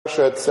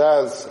It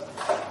says,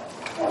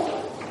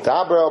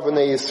 Daber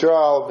b'nei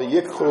Yisrael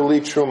v'yikchu li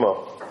truma.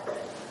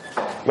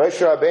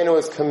 Moshe Rabbeinu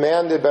was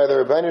commanded by the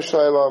Rebbeinu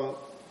Shalom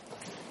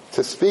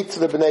to speak to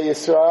the Bnei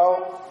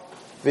Yisrael,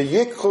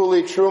 v'yikchu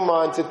li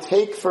truma, and to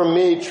take from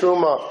me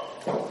truma.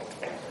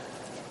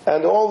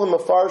 And all the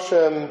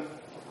Mefarshim,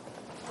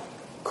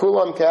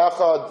 kulam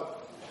ke'achad,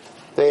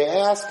 they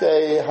ask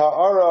a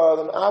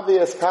ha'ara, an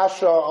obvious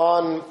kasha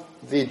on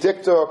the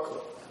diktuk,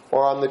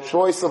 or on the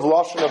choice of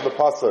lashon of the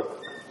pasuk.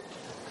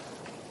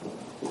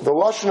 The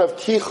lashon of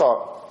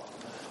kicha,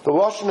 the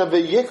lashon of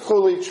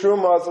v'yikchu li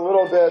truma is a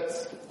little bit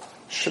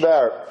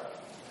shver,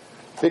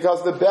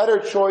 because the better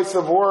choice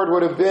of word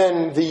would have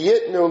been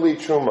v'yitnu li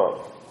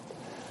truma.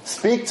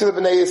 Speak to the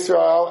Bnei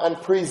Yisrael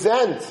and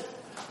present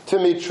to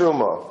me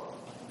truma.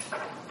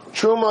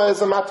 Truma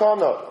is a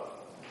matana.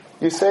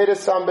 You say to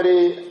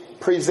somebody,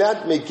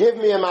 present me, give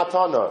me a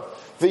matana.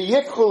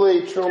 V'yikchu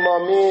li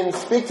truma means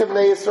speak to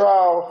Bnei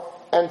Yisrael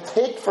and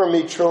take from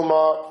me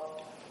truma.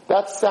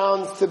 That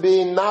sounds to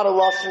be not a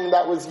lashon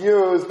that was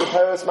used, the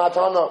Paris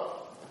matana.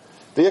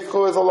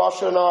 V'yikchu is a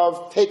lashon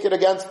of take it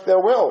against their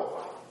will.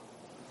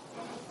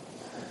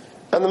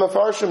 And the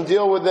Mefarshim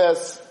deal with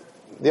this,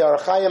 the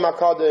Arachayim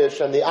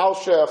HaKadosh and the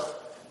Alshech.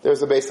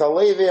 There's a Beis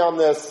HaLevi on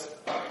this.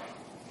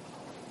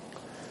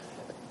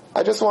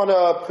 I just want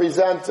to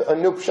present a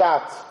new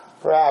pshat,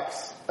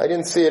 perhaps. I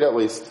didn't see it at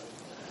least.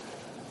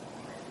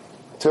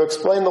 To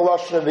explain the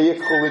lashon of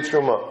v'yikchu li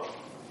truma.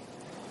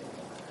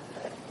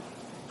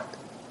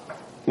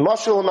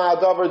 Mashal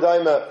ma'adavar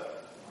daima.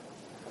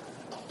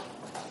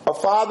 A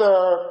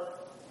father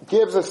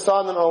gives a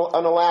son an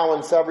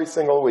allowance every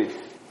single week.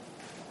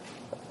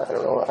 I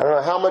don't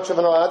know how much of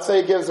an allowance. Let's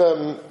say he gives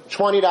him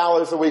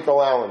 $20 a week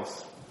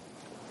allowance.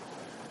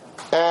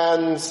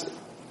 And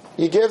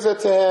he gives it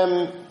to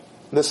him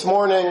this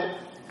morning,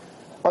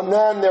 and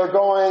then they're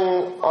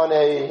going on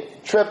a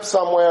trip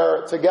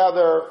somewhere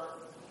together,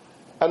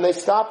 and they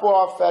stop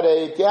off at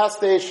a gas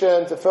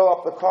station to fill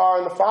up the car,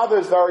 and the father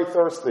is very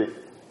thirsty.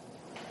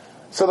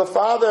 So the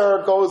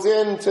father goes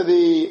into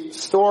the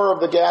store of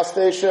the gas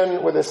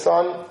station with his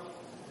son,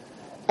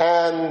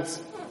 and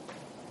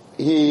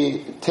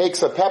he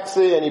takes a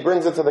Pepsi and he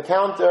brings it to the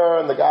counter,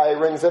 and the guy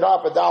rings it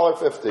up,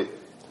 $1.50.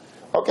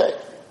 Okay.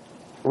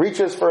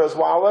 Reaches for his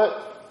wallet.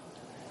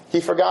 He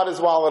forgot his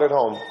wallet at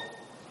home.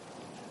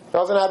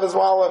 Doesn't have his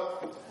wallet.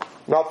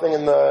 Nothing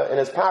in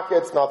his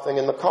pockets, nothing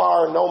in the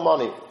car, no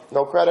money,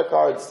 no credit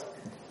cards.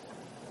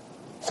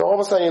 So all of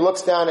a sudden he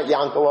looks down at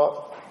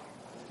Yankala,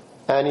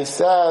 and he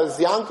says,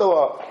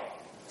 Yankala,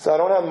 so I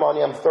don't have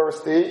money, I'm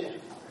thirsty.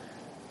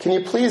 Can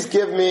you please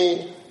give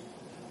me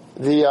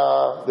the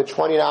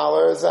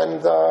 $20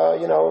 and,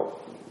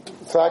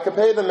 so I could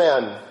pay the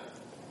man.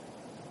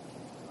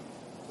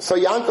 So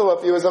Yankala,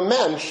 if he was a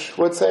mensch,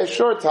 would say,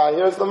 sure, Ty,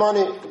 here's the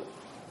money.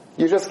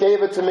 You just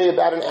gave it to me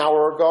about an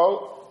hour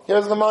ago.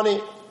 Here's the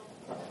money.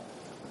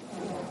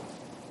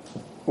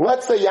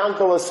 Let's say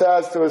Yankala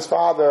says to his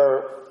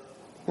father,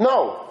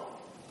 no,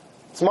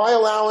 it's my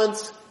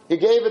allowance. You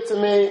gave it to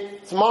me.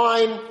 It's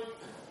mine.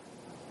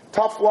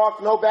 Tough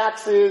luck. No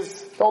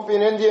backsies. Don't be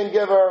an Indian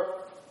giver.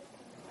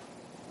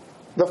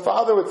 The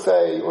father would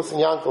say, listen,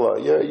 Yankala,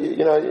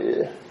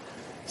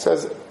 he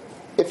says,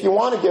 if you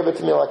want to give it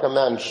to me like a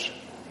mensch,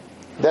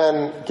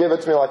 then give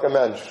it to me like a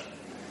mensch.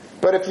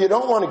 But if you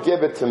don't want to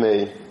give it to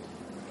me,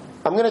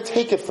 I'm going to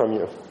take it from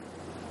you.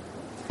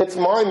 It's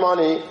my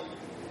money.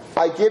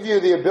 I give you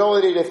the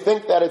ability to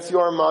think that it's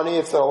your money,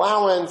 it's an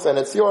allowance, and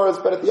it's yours,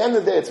 but at the end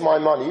of the day, it's my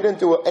money. You didn't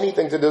do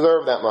anything to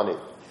deserve that money.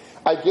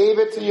 I gave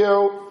it to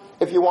you.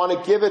 If you want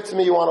to give it to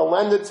me, you want to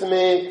lend it to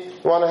me,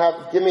 you want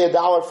to give me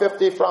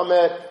 $1.50 from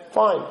it,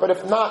 fine. But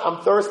if not,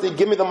 I'm thirsty,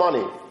 give me the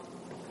money.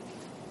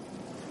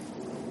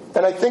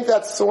 And I think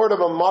that's sort of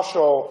a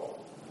mashal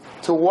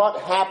to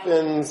what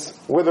happens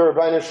with the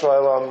Rebbeinu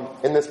Shalom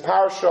in this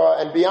parasha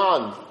and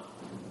beyond.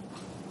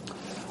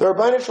 The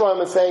Rebbeinu Shalom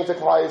is saying to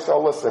Klal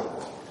Yisrael, listen,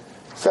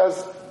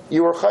 says,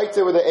 you were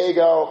chayte with the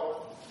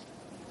ego,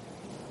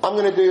 I'm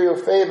going to do you a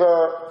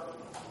favor,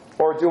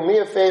 or do me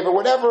a favor,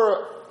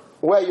 whatever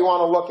way you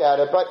want to look at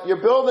it, but you're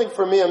building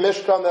for me a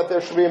mishkan that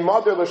there should be a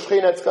mother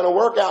l'shchina, it's going to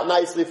work out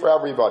nicely for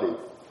everybody.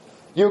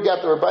 You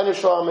get the Rebbeinu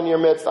Shalom in your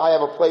midst, I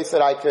have a place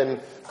that I can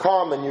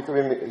come and you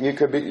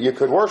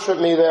could worship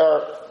me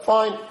there,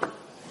 fine.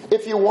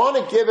 If you want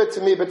to give it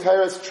to me,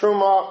 b'teres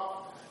truma,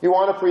 you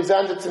want to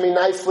present it to me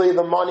nicely,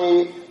 the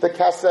money, the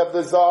kesef,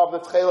 the zav, the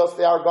tchelos,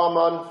 the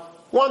argaman,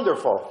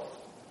 wonderful.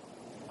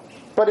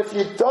 But if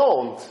you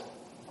don't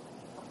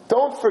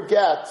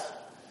forget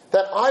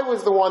that I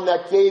was the one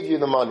that gave you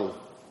the money.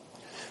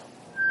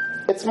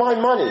 It's my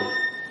money.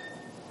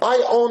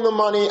 I own the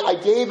money, I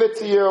gave it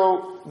to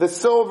you, the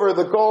silver,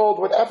 the gold,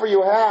 whatever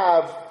you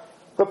have.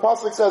 The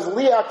pasuk says,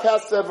 Liya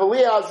kesef,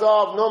 Liya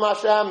zav, Nom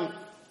Hashem.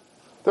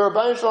 The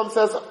Rebbeinu Shalom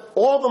says,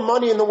 all the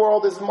money in the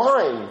world is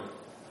mine.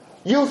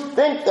 You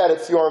think that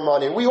it's your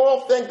money. We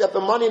all think that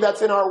the money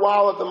that's in our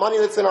wallet, the money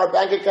that's in our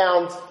bank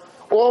account,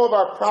 all of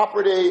our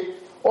property,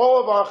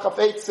 all of our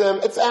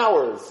chafetzim, it's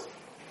ours.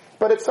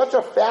 But it's such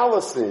a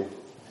fallacy.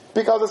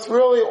 Because it's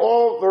really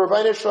all the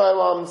Rebbeinu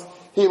Shalom's.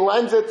 He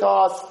lends it to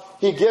us,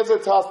 he gives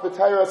it to us,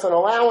 b'tayras, an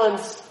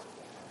allowance,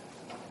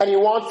 and he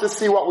wants to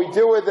see what we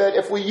do with it.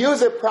 If we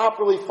use it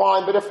properly,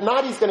 fine, but if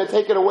not, he's going to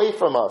take it away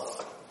from us.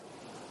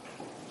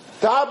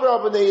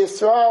 Dabra b'nei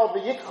Yisrael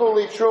v'yikchu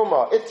li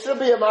truma. It should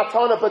be a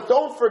matana, but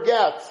don't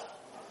forget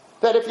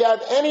that if you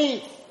have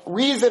any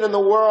reason in the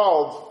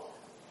world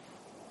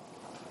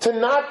to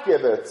not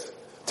give it,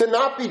 to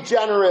not be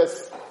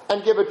generous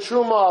and give a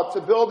truma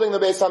to building the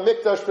Beis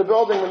HaMikdash, to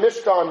building the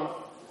Mishkan,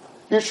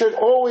 you should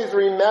always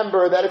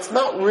remember that it's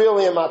not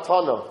really a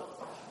matana.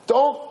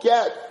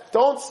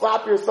 Don't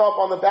slap yourself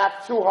on the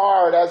back too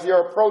hard as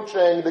you're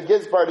approaching the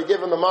gizbar to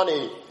give him the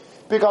money,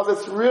 because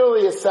it's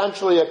really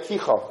essentially a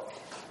kicha.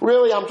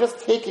 Really, I'm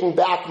just taking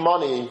back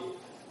money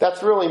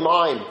that's really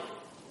mine.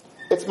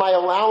 It's my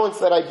allowance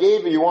that I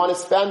gave you. You want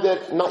to spend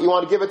it, you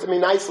want to give it to me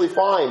nicely,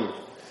 fine.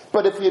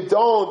 But if you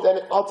don't, then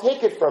I'll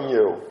take it from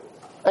you.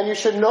 And you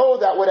should know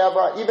that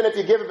whatever, even if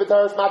you give it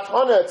b'taras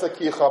matana, it's a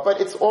kicha, but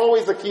it's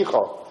always a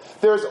kicha.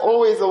 There's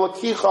always a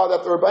lakicha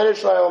that the Rebbeinu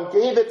Shalom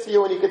gave it to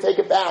you and you can take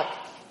it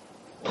back.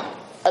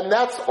 And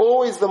that's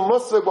always the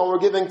musig when we're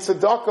giving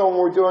tzedakah, when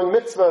we're doing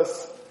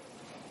mitzvahs.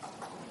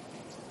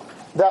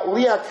 That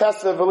liya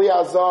kesev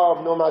v'liya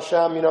zav no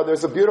Hashem,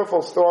 there's a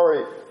beautiful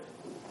story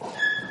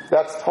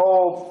that's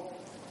told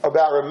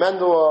about Reb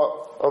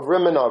Mendele of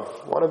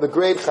Rimanov, one of the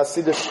great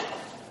Hasidic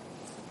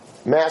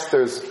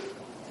masters.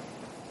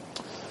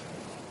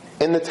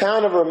 In the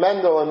town of Reb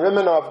Mendele in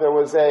Rimanov, there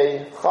was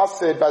a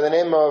chassid by the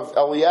name of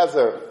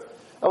Eliezer.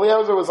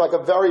 Eliezer was like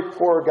a very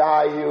poor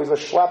guy. He was a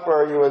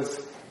schlepper.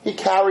 He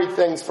carried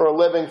things for a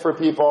living for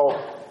people.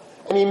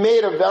 And he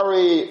made a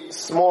very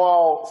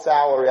small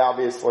salary,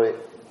 obviously.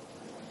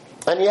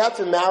 And he had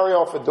to marry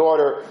off a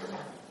daughter.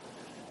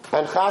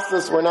 And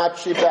chasnas were not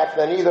cheap back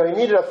then either. He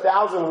needed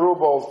 1,000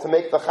 rubles to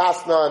make the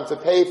chasna and to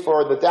pay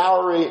for the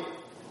dowry.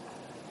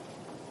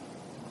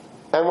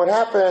 And what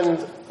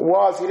happened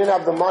was he didn't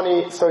have the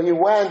money, so he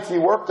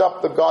worked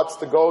up the guts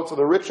to go to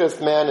the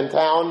richest man in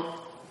town,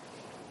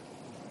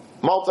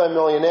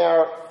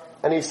 multi-millionaire,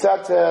 and he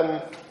said to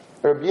him,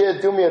 Rabbi,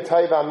 do me a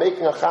taiva, I'm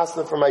making a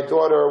chasna for my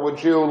daughter,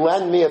 would you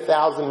lend me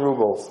 1,000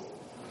 rubles?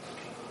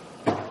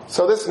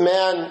 So this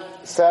man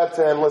said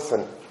to him,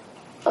 listen,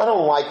 I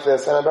don't like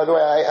this, and by the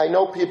way, I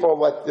know people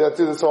that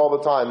do this all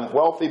the time,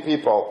 wealthy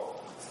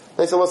people.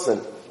 They say,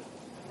 listen,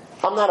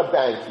 I'm not a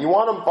bank. You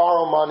want to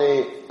borrow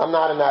money, I'm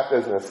not in that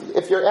business.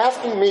 If you're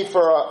asking me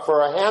for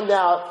a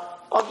handout,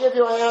 I'll give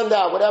you a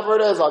handout, whatever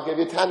it is. I'll give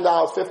you $10,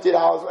 $50,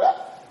 whatever.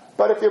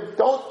 But if you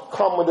don't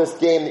come with this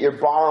game that you're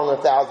borrowing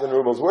 1,000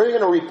 rubles, where are you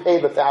going to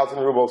repay the 1,000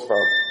 rubles from?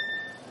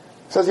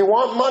 He says, you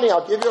want money,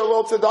 I'll give you a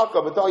little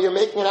tzedakah, but though you're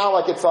making it out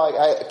like it's like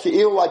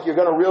you're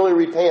going to really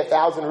repay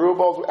 1,000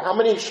 rubles. How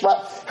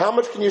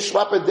much can you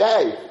schlep a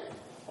day?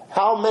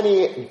 How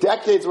many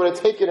decades would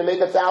it take you to make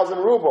 1,000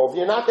 rubles?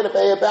 You're not going to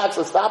pay it back,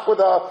 so stop with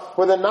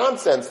a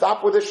nonsense.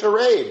 Stop with a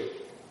charade.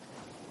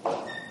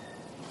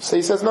 So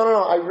he says,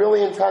 no, I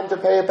really intend to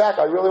pay it back.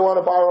 I really want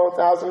to borrow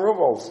 1,000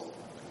 rubles.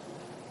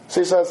 So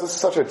he says, this is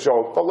such a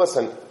joke, but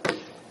listen,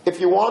 if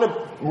you want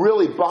to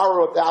really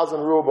borrow 1,000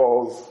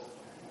 rubles,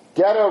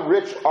 get a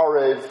rich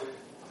Arev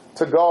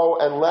to go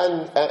and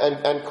lend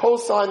and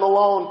co-sign the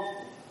loan.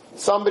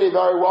 Somebody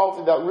very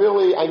wealthy that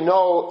really, I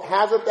know,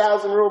 has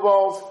 1,000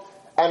 rubles,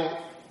 and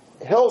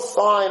he'll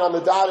sign on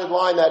the dotted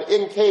line that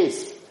in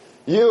case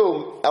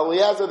you,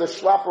 Eliezer the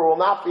schlepper, will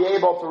not be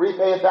able to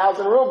repay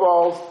 1,000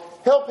 rubles,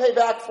 he'll pay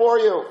back for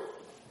you.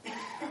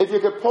 If you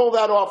could pull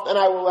that off, then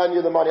I will lend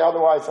you the money.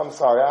 Otherwise, I'm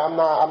sorry, I'm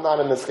not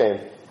in this game.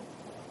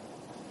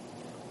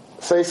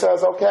 So he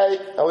says, okay.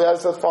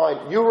 Eliezer says,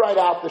 fine. You write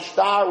out the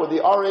shtar with the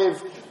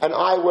Arev, and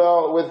I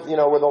will, with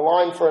a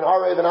line for an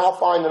Arev, and I'll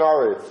find an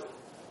Arev.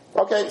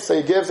 Okay, so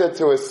he gives it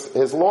to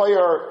his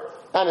lawyer,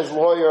 and his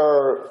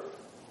lawyer,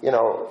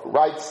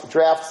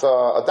 drafts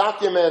a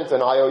document,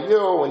 an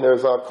IOU, and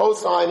there's a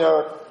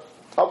cosigner.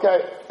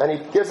 Okay, and he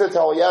gives it to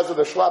Eliezer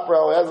the Schlepper.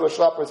 Eliezer the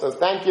Schlepper says,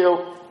 thank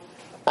you.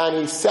 And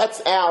he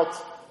sets out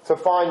to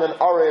find an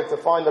Arev, to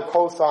find the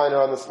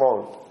cosigner on this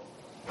loan.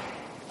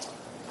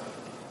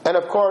 And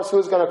of course,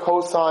 who's going to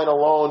co-sign a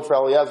loan for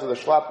Eliezer the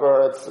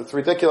Schlepper? It's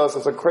ridiculous.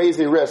 It's a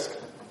crazy risk.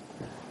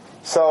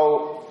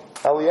 So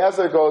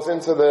Eliezer goes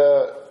into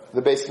the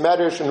Beis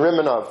Medrash in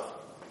Rimanov,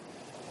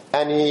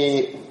 and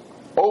he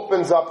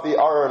opens up the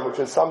Aron, which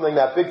is something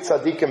that big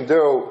tzaddikim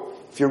do.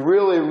 If you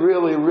really,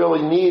 really,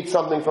 really need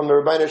something from the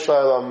Rebbeinu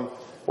Shalom,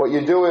 what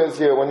you do is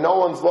when no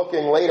one's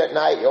looking late at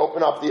night, you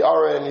open up the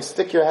Aron and you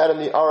stick your head in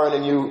the Aron,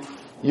 and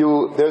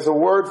you there's a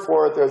word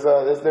for it.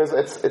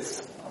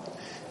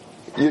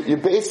 You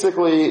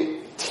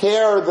basically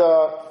tear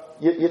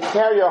you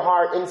tear your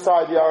heart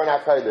inside the Aron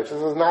HaKodesh. This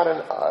is not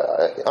an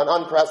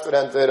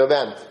unprecedented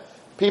event.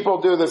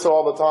 People do this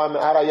all the time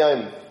at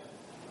Hayom.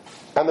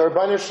 And the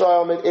Rebbeinu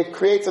Shalom, it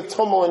creates a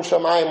tumult in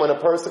Shamayim when a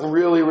person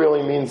really,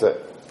 really means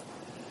it.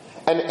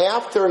 And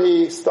after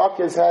he stuck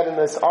his head in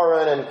this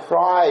Aron and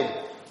cried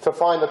to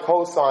find the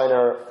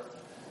cosigner,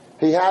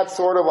 he had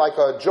sort of like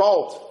a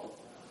jolt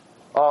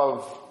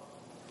of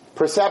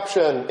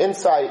perception,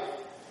 insight,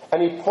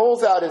 and he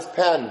pulls out his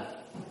pen,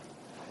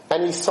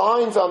 and he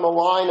signs on the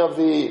line of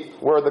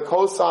where the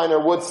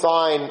cosigner would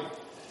sign.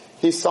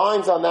 He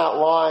signs on that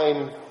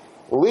line,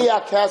 Li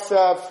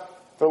HaKesef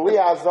v'Li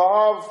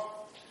HaZahav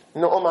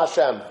Ne'um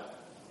Hashem.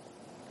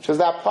 Which is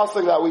that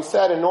pasuk that we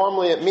said, and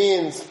normally it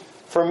means,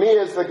 for me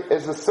is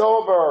the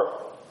silver,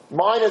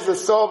 mine is the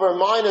silver,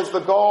 mine is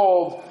the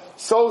gold,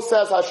 so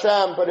says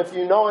Hashem. But if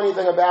you know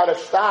anything about a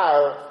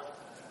shtar,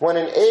 when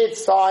an aide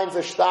signs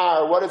a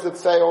shtar, what does it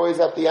say always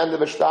at the end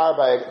of a shtar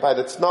by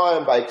the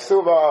Tznoim, by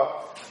Ksuva?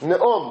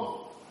 Ne'um.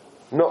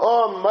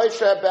 Ne'um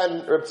Moshe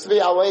ben Reb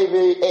Tzvi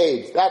Halevi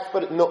aid. That's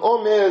what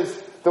Ne'um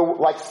is,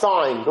 like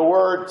sign. The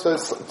word,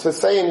 to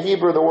say in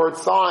Hebrew the word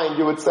sign,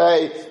 you would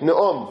say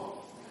Ne'um.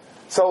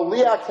 So Li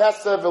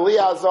HaKesef v'Li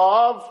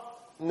HaZahav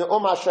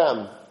Ne'um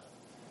Hashem.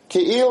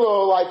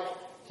 Ki'ilu, like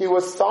he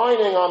was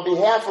signing on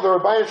behalf of the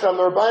Rebbeinu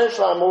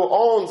Shalom, who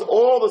owns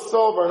all the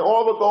silver and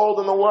all the gold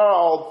in the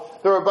world.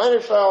 The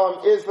Rebbeinu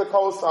Shalom is the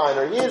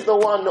co-signer. He's the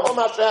one, Ne'um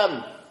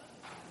Hashem.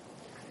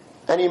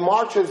 And he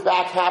marches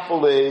back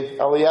happily,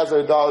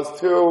 Eliezer does,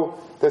 to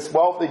this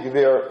wealthy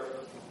Gevir.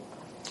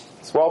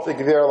 This wealthy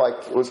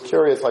Gevir, was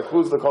curious,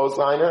 who's the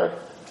co-signer?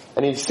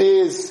 And he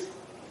sees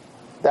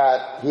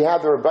that he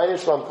had the Rebbeinu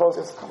Shalom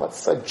co-signer. He says, come on,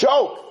 it's a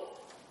joke!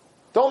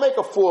 Don't make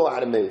a fool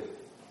out of me.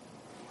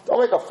 Don't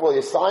make a fool.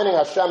 You're signing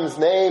Hashem's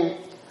name.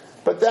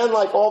 But then,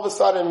 all of a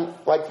sudden,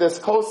 this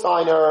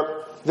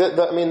co-signer,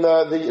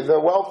 the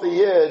wealthy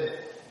Yid,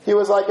 he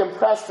was,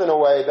 impressed in a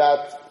way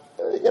that,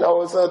 it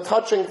was a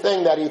touching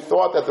thing that he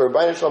thought that the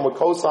Rebbeinu Shalom would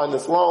co-sign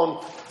this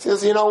loan. He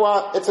says, you know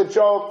what? It's a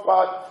joke,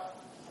 but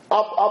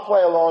I'll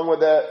play along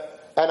with it,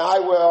 and I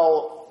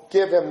will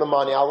give him the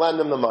money. I'll lend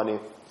him the money.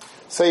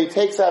 So he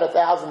takes out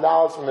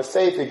 $1,000 from his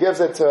safe. He gives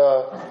it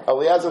to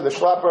Eliezer the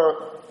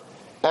Schlepper,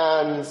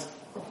 and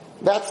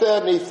that's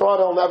it. And he thought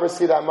he'll never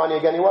see that money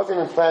again. He wasn't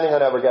even planning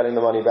on ever getting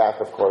the money back,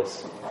 of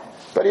course.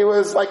 But he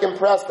was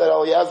impressed that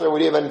Eliezer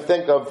would even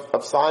think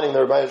of signing the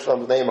Rebbeinu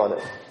Shalom's name on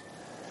it.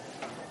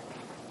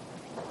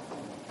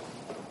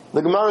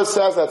 The Gemara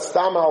says that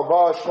Stam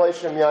Halva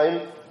Shleishim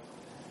Yaim,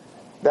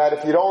 that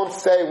if you don't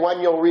say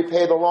when you'll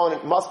repay the loan,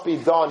 it must be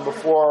done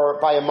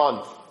by a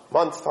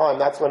month's time.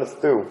 That's when it's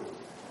due.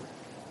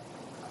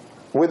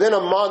 Within a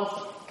month,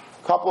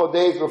 a couple of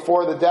days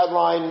before the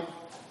deadline,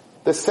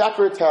 the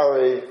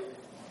secretary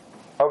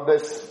of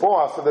this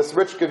boss, of this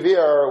rich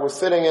Gevir, was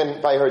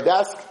sitting by her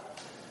desk,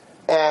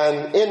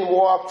 and in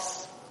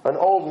walks an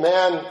old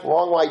man,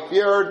 long white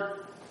beard,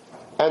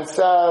 and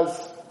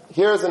says,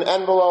 here's an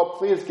envelope,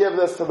 please give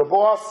this to the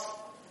boss.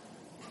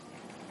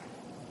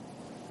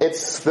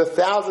 It's the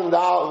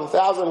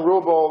 $1,000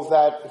 rubles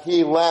that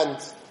he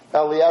lent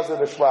Eliezer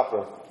the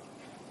Schlepper.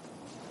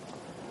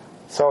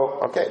 So,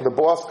 the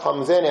boss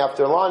comes in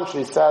after lunch,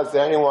 he says, did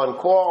anyone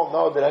call?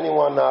 No, did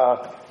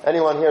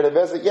anyone here to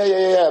visit?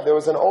 Yeah. There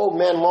was an old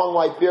man, long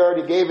white beard,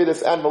 he gave you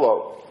this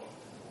envelope.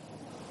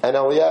 And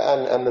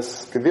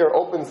this Gevir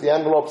opens the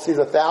envelope, sees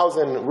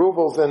 1,000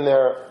 rubles in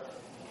there,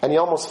 and he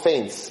almost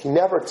faints. He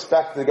never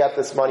expected to get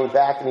this money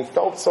back, and he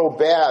felt so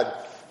bad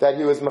that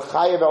he was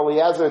mechayev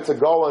Eliezer to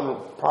go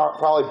and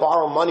probably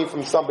borrow money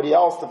from somebody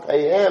else to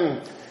pay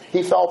him.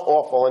 He felt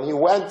awful, and he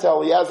went to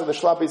Eliezer the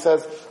Schlepper. He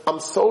says,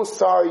 I'm so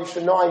sorry, you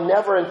should know I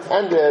never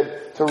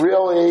intended to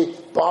really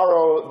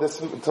borrow this,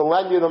 to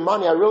lend you the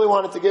money. I really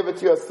wanted to give it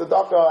to you as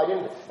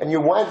tzedakah. And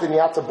you went and you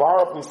had to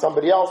borrow from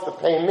somebody else to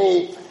pay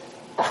me.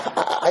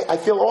 I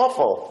feel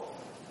awful.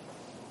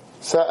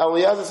 So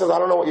Eliezer says, I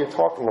don't know what you're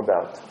talking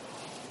about.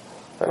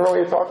 I don't know what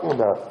you're talking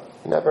about.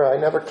 I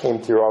never came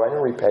to you. I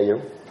didn't repay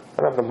you.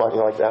 I don't have the money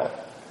like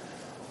that.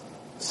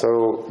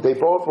 So they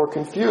both were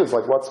confused,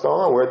 what's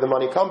going on? Where'd the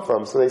money come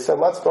from? So they said,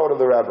 let's go to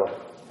the Rebbe.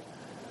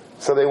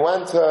 So they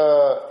went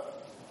to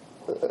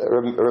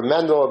Reb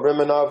Mendel of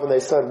Rimanov, and they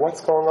said,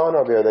 what's going on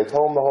over here? They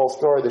told him the whole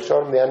story. They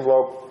showed him the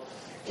envelope.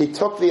 He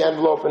took the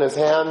envelope in his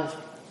hand,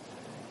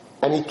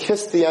 and he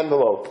kissed the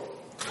envelope.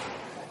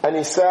 And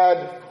he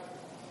said,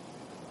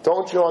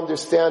 don't you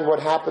understand what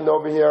happened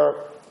over here?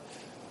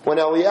 When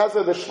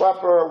Eliezer the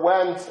Schlepper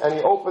went and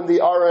he opened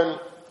the Aron,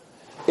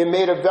 it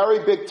made a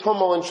very big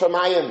tumult in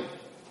Shemayim.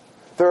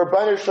 The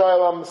Rebbeinu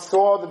Shalom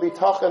saw the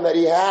bitachon that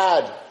he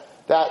had,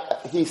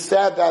 that he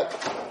said that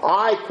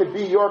I could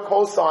be your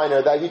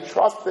cosigner, that he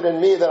trusted in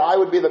me, that I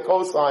would be the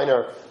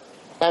cosigner.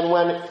 And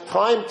when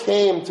time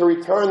came to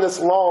return this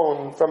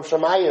loan from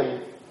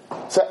Shemayim,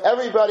 so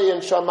everybody in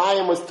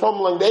Shemayim was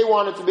tumbling. They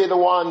wanted to be the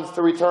ones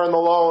to return the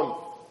loan.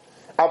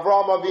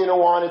 Avraham Avinu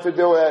wanted to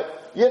do it.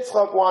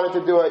 Yitzchak wanted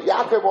to do it.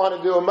 Yaakov wanted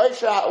to do it.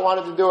 Moshe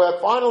wanted to do it.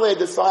 Finally, they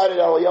decided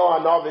Eliyahu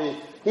Hanavi,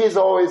 he's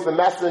always the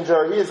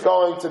messenger. He's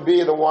going to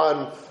be the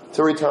one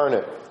to return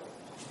it.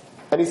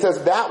 And he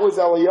says that was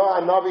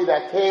Eliyahu Hanavi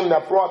that came,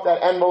 that brought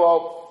that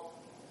envelope.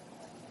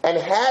 And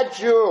had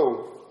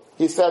you,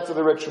 he said to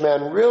the rich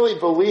man, really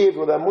believed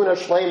with Emunah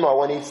Shlema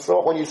when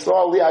you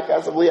saw Li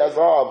HaKesef Li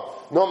HaZahav,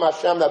 Ne'um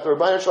Hashem, that the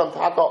Rebbeinu Shalom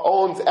Taka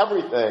owns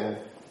everything,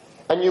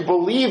 and you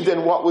believed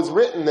in what was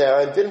written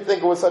there and didn't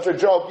think it was such a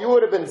joke, you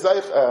would have been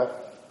Zeicha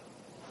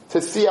to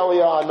see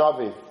Eliyahu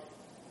Hanavi.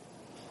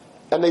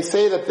 And they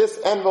say that this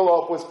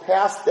envelope was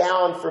passed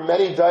down for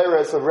many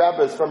dairas of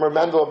Rebbes from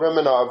Mendel of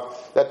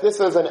Rimanov, that this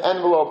is an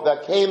envelope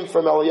that came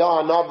from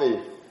Eliyahu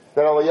Hanavi,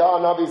 that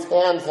Eliyahu Hanavi's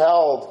hands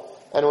held,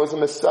 and it was a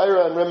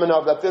Messiah and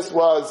Rimanov, that this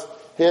was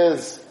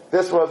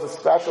a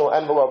special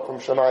envelope from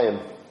Shemayim.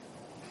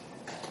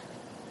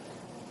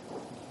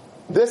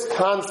 This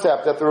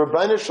concept that the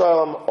Rebbeinu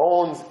Shalom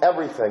owns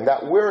everything,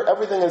 that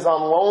everything is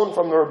on loan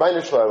from the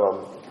Rebbeinu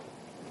Shalom,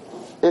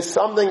 is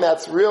something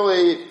that's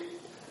really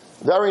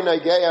very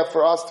nageya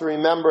for us to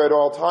remember at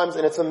all times,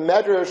 and it's a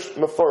medrash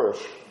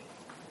mefurish.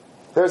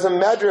 There's a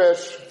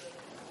medrash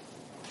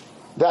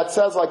that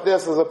says like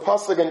this, there's a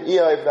pasuk in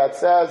Eiv that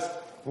says,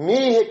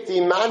 Mi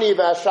hiktimani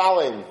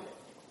v'ashalim.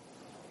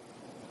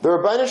 The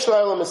Rebbeinu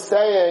Shalom is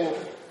saying,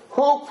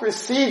 who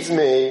precedes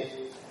me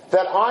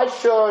that I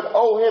should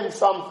owe him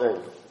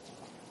something?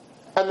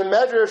 And the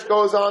Medrash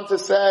goes on to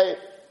say,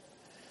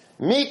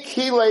 Mi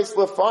kiles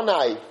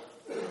lefanai,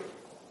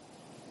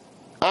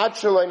 ad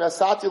shalei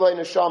nasati lei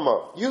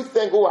neshama. You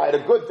think, I had a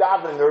good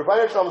davening. The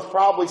Rebbeinu Shalom is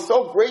probably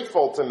so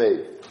grateful to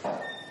me.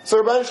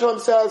 So Rebbeinu Shalom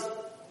says,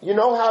 you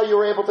know how you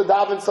were able to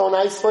daven so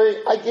nicely?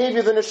 I gave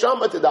you the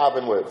neshama to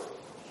daven with.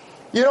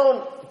 You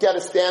don't get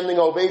a standing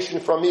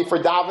ovation from me for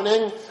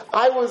davening.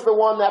 I was the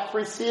one that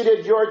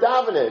preceded your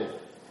davening.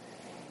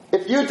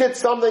 If you did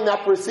something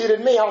that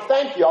preceded me, I'll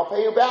thank you, I'll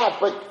pay you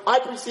back, but I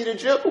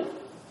preceded you.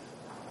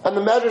 And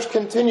the Medrash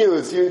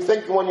continues, you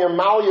think when you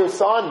mal your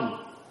son,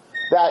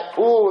 that,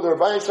 the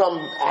Rebbeinu Shalom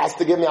asked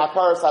to give me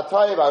Akaras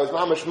HaTayv, I was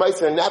mamash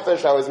meiser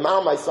nefesh, I was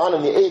mal my son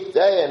on the 8th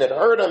day, and it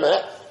hurt him,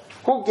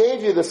 who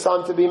gave you the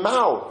son to be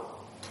mal?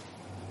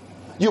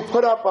 You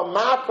put up a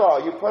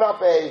makkah, you put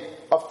up a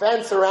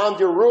fence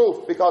around your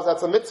roof, because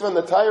that's a mitzvah in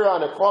the Torah,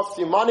 and it costs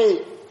you money.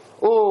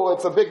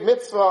 It's a big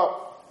mitzvah.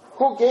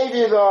 Who gave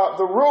you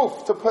the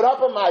roof to put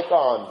up a mic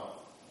on?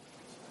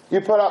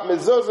 You put up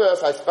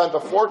mezuzahs. I spent a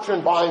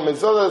fortune buying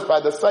mezuzahs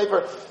by the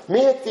sefer.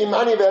 Mi'ikti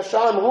mani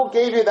v'asham. Who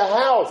gave you the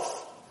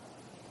house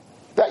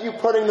that you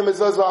putting the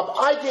mezuzah up?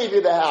 I gave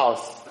you the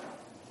house.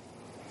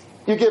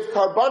 You give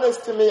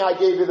karbanis to me. I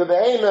gave you the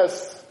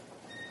behemoths.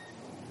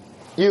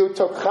 You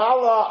took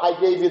challah. I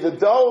gave you the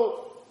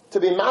dough to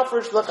be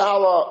mafresh the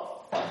challah.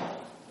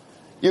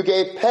 You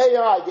gave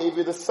payah, I gave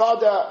you the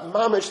sada,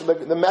 mamish,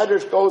 the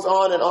medrash goes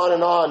on and on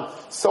and on.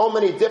 So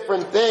many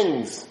different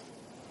things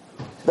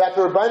that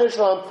the Rebbeinu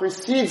Shalom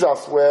precedes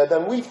us with,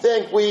 and we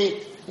think we're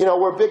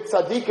big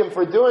tzaddikim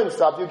for doing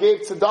stuff. You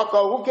gave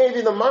tzedakah, who gave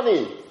you the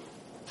money?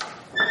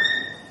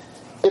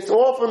 It's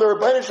all from the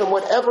Rebbeinu Shalom.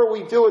 Whatever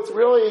we do, it's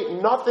really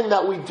nothing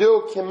that we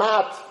do,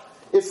 kimat,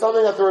 is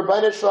something that the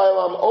Rebbeinu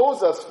Shalom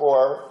owes us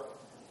for,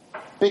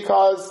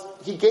 because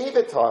he gave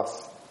it to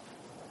us.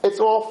 It's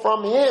all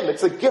from him.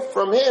 It's a gift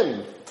from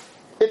him.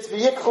 It's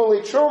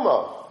v'yikchuli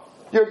truma.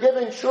 You're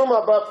giving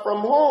truma, but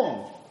from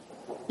whom?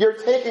 You're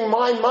taking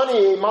my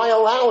money, my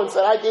allowance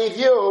that I gave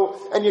you,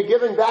 and you're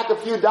giving back a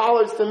few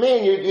dollars to me,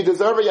 and you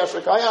deserve a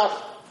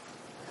yashakayach.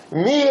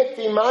 Mi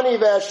iktimani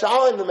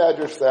ve'ashalim, the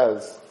Medrash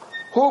says.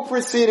 Who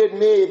preceded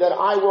me that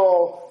I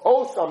will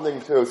owe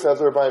something to, says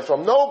the Rebbeinu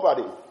Shalom?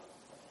 Nobody.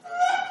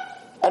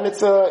 And it's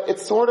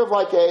sort of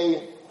like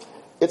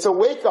it's a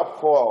wake-up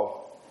call.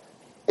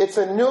 It's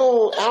a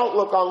new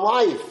outlook on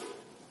life.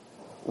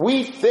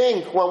 We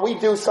think when we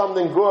do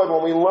something good,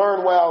 when we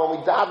learn well,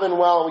 when we daven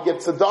well, and we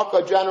give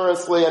tzedakah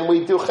generously, and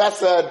we do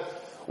chesed,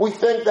 we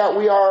think that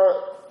we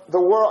are the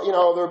world, the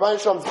Rebbeinu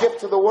Shalom's gift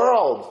to the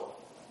world.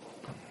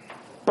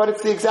 But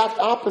it's the exact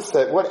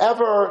opposite.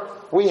 Whatever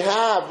we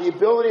have, the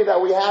ability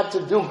that we have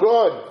to do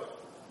good,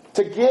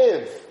 to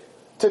give,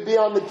 to be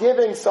on the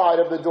giving side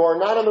of the door,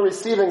 not on the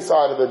receiving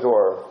side of the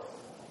door.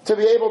 To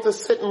be able to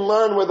sit and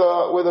learn with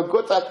a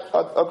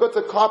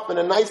gutta cup and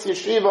a nice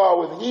yeshiva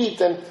with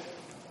heat, and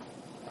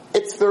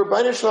it's the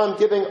Rebbeinu Shalom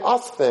giving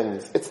us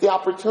things. It's the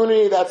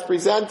opportunity that's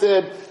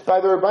presented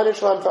by the Rebbeinu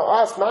Shalom to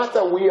us, not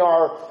that we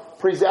are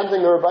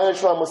presenting the Rebbeinu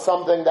Shalom with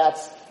something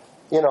that's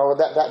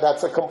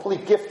a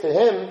complete gift to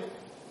him.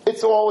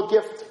 It's all a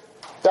gift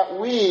that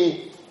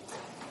we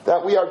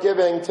are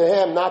giving to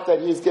him, not that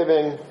he's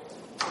giving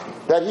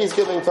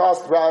to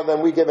us rather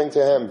than we giving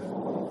to him.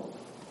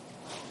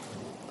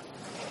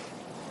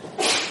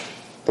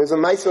 There's a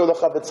Meiser of the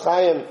Chavetz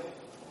Chaim.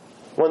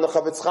 When the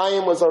Chavetz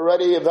Chaim was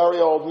already a very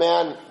old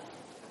man,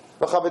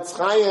 the Chavetz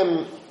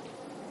Chaim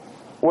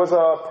was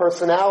a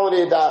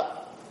personality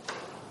that,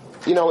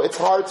 it's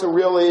hard to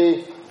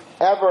really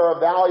ever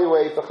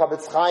evaluate the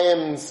Chavetz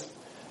Chaim's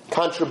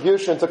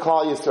contribution to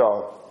Klal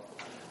Yisrael.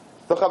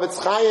 The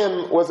Chavetz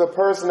Chaim was a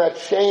person that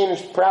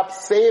changed,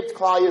 perhaps saved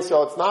Klal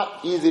Yisrael. It's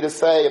not easy to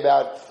say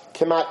about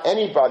Kemat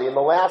anybody. In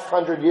the last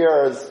 100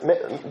 years,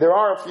 there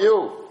are a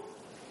few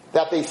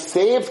that they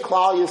saved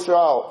Klal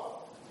Yisrael.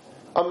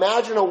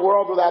 Imagine a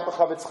world without the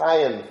Chavetz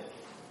Chaim.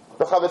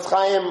 The Chavetz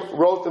Chaim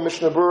wrote the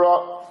Mishnah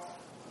Berurah.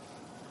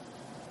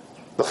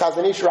 The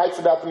Chazon Ish writes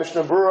about the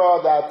Mishnah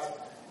Berurah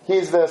that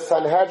he's the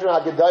Sanhedrin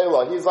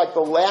HaGedolah. He's like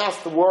the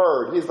last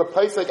word. He's the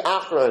Pesach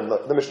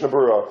Achron, the Mishnah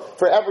Berurah,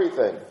 for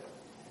everything.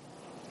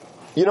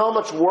 You know how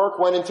much work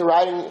went into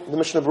writing the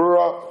Mishnah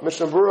Berurah?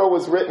 Mishnah Berurah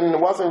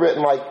wasn't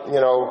written like,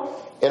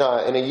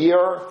 in a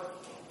year.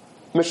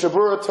 Mishnah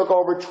Berurah took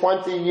over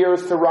 20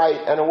 years to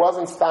write, and it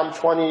wasn't stamped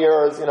 20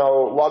 years,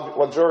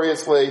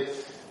 luxuriously.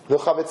 The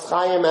Chavetz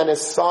Chaim and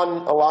his son,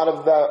 a lot of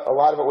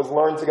it was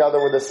learned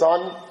together with his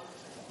son.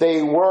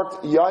 They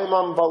worked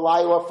Yomam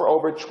V'Layla for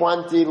over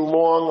 20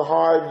 long,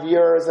 hard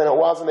years, and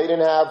they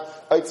didn't have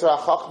Eitzra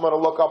Chachma to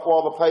look up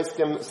all the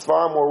Paiskim.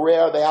 Svarim were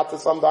rare. They had to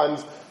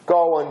sometimes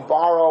go and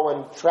borrow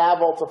and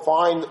travel to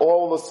find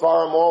all the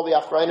Svarim, all the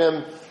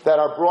Achreinim that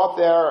are brought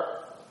there.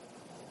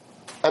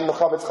 And the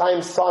Chavetz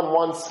Chaim's son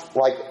once,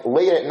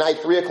 late at night,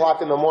 3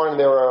 o'clock in the morning,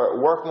 they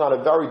were working on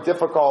a very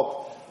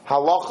difficult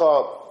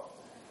halacha.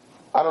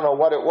 I don't know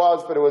what it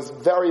was, but it was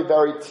very,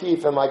 very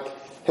teeth. And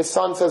his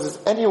son says, is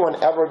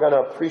anyone ever going to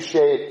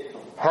appreciate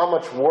how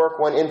much work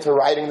went into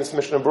writing this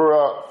Mishnah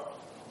Berurah?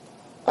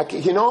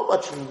 You know how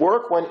much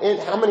work went in,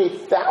 how many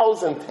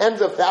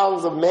tens of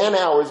thousands of man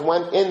hours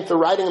went into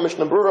writing a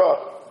Mishnah Berurah?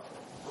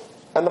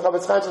 And the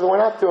Chavetz Chaim says, we're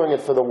not doing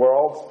it for the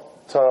world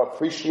to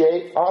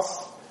appreciate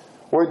us.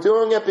 We're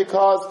doing it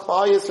because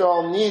Klal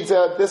Yisrael needs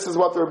it. This is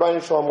what the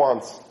Rebbeinu Shalom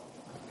wants.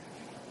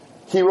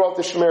 He wrote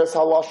the Shemiras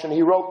Haloshen.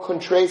 He wrote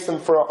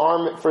Kuntresim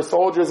for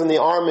soldiers in the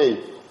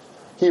army.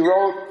 He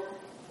wrote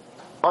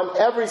on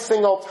every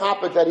single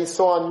topic that he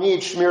saw a need,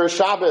 Shemiras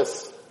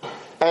Shabbos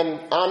and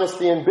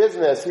honesty in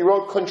business. He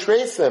wrote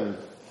Kuntresim.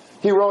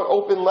 He wrote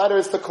open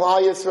letters to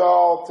Klal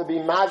Yisrael to be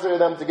mazer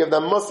them, to give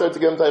them musar, to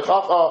give them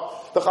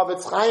teichacha. The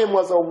Chavetz Chaim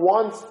was a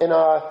once in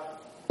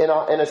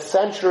a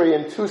century,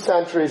 in 2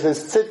 centuries, his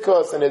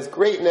tzidkus and his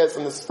greatness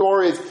and the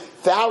stories,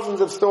 thousands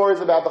of stories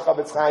about the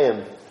Chavetz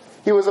Chaim.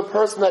 He was a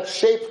person that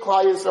shaped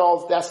Klal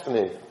Yisrael's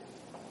destiny,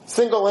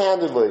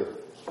 single-handedly.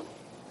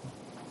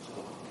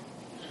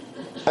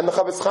 And the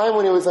Chavetz Chaim,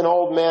 when he was an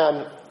old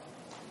man,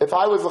 if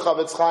I was the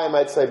Chavetz Chaim,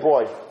 I'd say,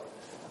 boy,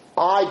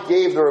 I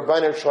gave the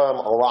Rebbeinu Shalom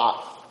a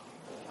lot.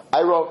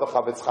 I wrote the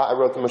Chavetz Chaim, I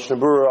wrote the Mishnah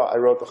Berurah, I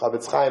wrote the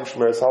Chavetz Chaim,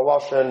 Shemiras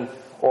Haloshen,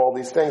 all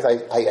these things.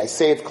 I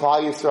saved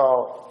Klal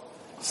Yisrael.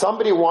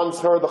 Somebody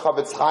once heard the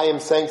Chavetz Chaim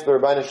saying to the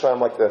Rebbeinu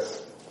Shalom like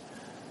this.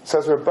 He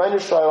says,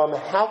 Rebbeinu Shalom,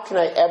 how can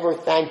I ever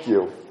thank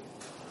you?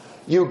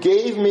 You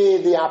gave me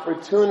the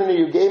opportunity,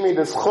 you gave me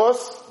the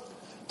zchus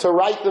to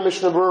write the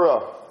Mishnah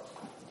Berurah.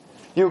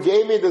 You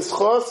gave me the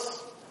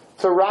zchus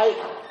to write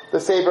the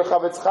Sefer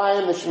Chavetz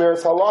Chaim, the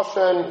Shemiras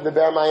Haloshen, the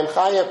Ber Mayim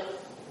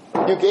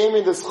Chayim. You gave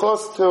me the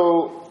zchus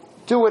to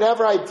do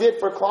whatever I did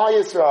for Klal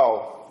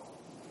Yisrael.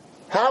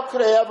 How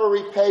could I ever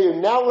repay you?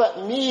 Now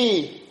let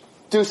me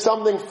do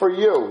something for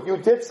you. You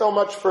did so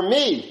much for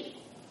me.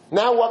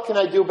 Now what can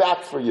I do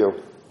back for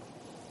you?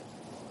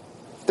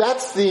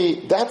 That's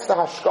the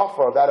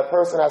hashkafa that a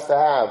person has to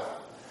have.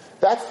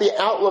 That's the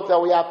outlook that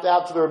we have to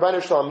have to the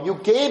Rebbeinu Shalom. You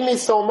gave me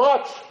so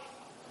much.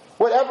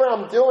 Whatever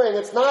I'm doing,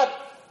 it's not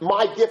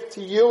my gift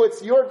to you,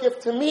 it's your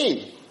gift to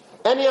me.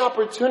 Any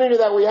opportunity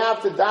that we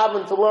have to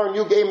daven, to learn,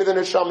 you gave me the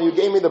neshama, you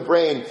gave me the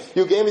brain,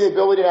 you gave me the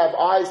ability to have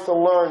eyes to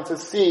learn, to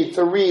see,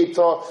 to read,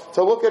 to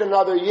look at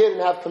another yid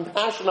and have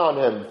compassion on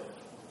him.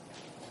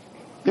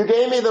 You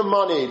gave me the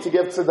money to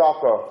give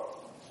tzedakah.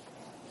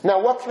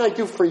 Now what can I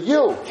do for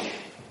you?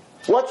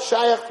 What's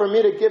shaykh for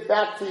me to give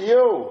back to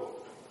you?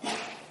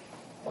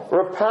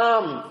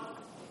 Rapam,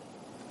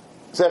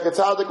 Zecher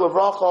Tzadik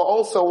Levracha,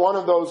 also one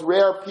of those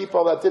rare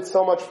people that did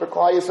so much for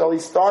Klal Yisrael. He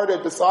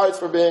started, besides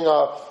for being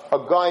a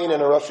gaon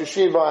and a Rosh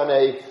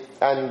Yeshiva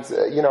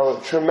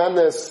and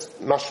tremendous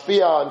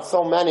mashpia and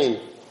so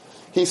many,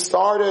 he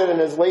started in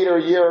his later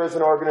years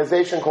an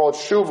organization called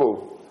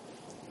Shuvu.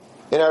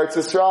 In Eretz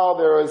Yisrael,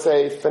 there was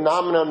a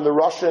phenomenon. The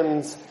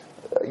Russians,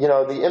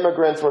 the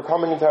immigrants were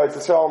coming into Eretz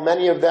Yisrael.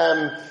 Many of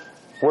them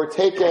were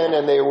taken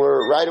and they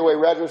were right away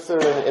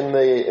registered in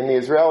the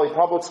Israeli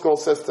public school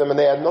system, and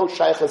they had no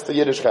shaykhs to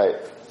Yiddishkeit.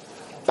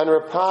 And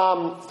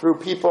Rapam, through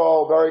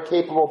people, very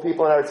capable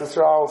people in Eretz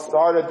Yisrael,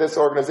 started this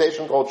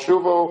organization called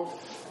Shuvu,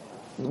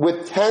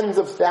 with tens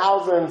of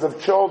thousands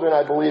of children,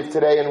 I believe,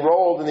 today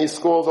enrolled in these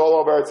schools all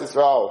over Eretz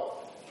Yisrael.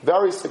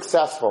 Very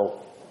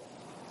successful.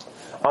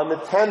 On the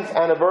 10th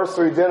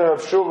anniversary dinner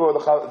of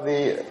Shuvu,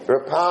 the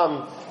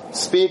Rapam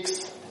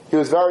speaks. He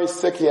was very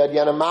sick. He had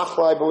Yana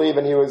Machla, I believe,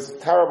 and he was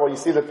terrible. You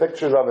see the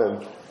pictures of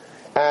him.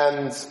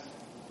 And,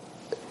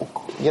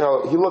 he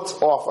looks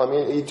off. I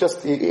mean, he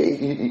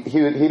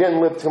didn't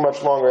live too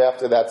much longer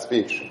after that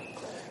speech.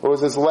 It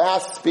was his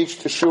last speech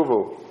to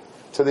Shuvu,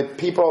 to the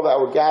people that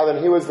were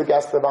gathered. He was the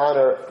guest of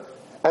honor.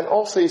 And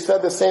also he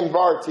said the same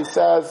part. He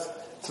says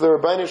to the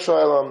Rebbeinu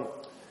Shalom,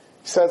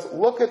 he says,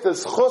 look at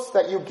this chus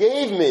that you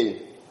gave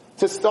me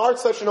to start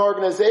such an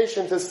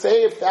organization, to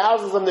save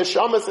thousands of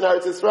neshamas in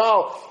Eretz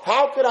Yisrael.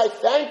 How could I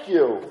thank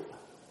you?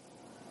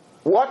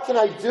 What can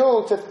I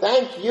do to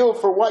thank you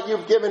for what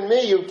you've given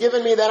me? You've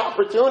given me that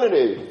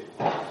opportunity.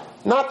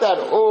 Not that,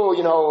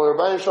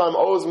 Rebbeinu Shalom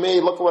owes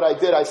me, look what I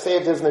did, I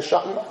saved his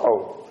neshama.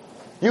 No.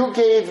 You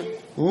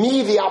gave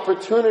me the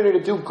opportunity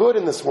to do good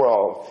in this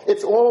world.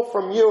 It's all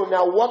from you.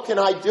 Now what can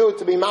I do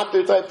to be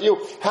matir type to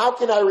you? How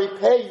can I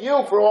repay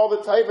you for all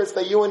the types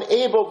that you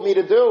enabled me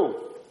to do?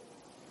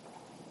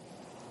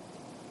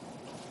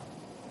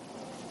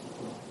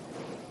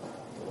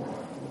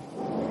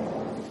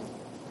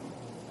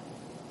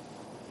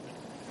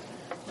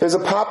 There's a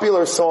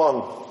popular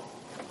song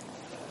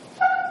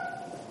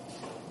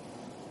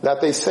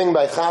that they sing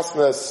by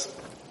Chasnas.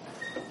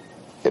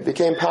 It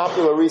became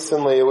popular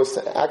recently. It was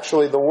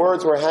actually, the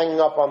words were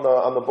hanging up on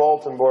the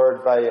bulletin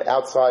board by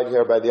outside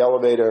here by the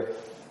elevator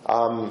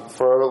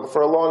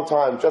for a long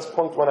time. Just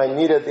punkt when I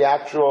needed the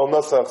actual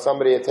nusach,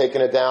 somebody had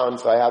taken it down,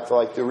 so I had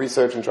to do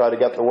research and try to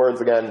get the words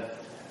again.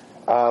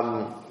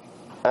 I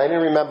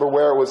didn't remember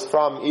where it was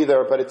from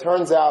either, but it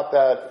turns out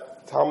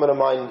that Talmud of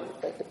mine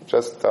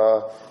just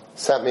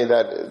sent me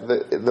that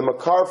the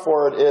makar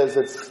for it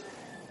is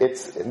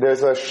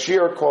there's a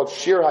shir called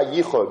Shir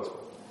HaYichud,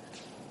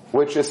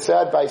 which is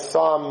said by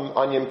some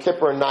on Yom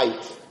Kippur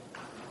night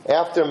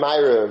after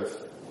Ma'ariv.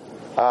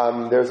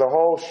 There's a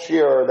whole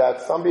shir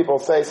that some people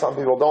say, some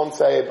people don't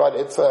say, but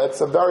it's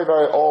a very,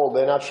 very old.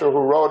 They're not sure who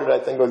wrote it. I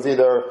think it was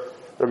either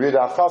Rabbi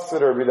Yehuda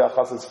Chassid or Rabbi Yehuda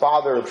Chassid's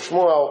father, Rabbi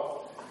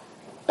Shmuel.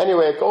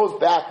 Anyway, it goes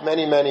back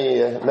many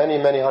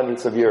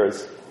hundreds of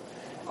years.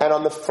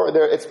 And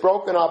it's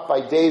broken up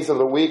by days of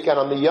the week, and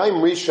on the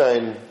Yom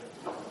Rishon,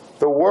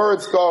 the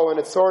words go, and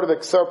it's sort of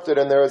excerpted,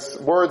 and there's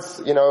words,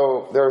 there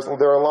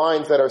are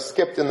lines that are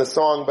skipped in the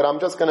song, but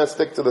I'm just going to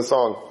stick to the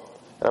song.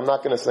 And I'm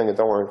not going to sing it,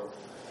 don't worry.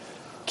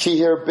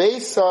 Ki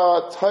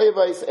hirbeisa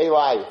toivais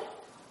elai.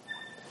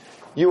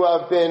 You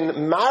have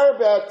been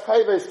marbeh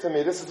toivais to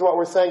me. This is what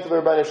we're saying to the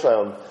Rebbeinu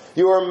Shalom.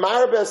 You are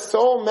marbeh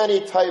so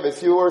many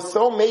toivais. You are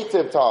so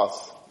mativ to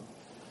us.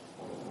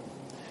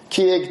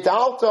 Ki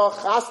igdalta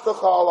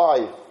chastacha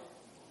alai.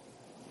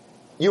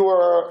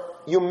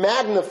 You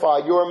magnify,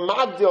 your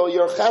magdil,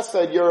 your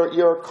chesed,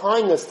 your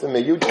kindness to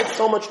me. You did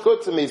so much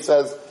good to me,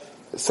 says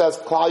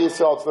Klal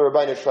Yisrael to the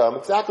Rebbeinu Shalom.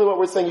 Exactly what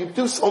we're saying. You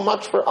do so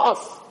much for us.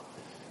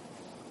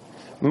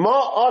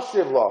 Ma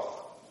ashiv lach.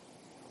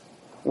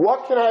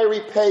 What can I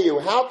repay you?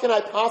 How can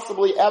I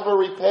possibly ever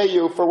repay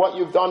you for what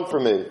you've done for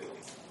me?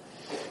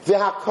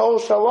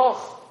 V'hakol shalach.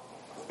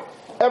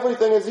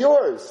 Everything is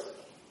yours.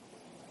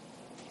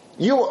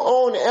 You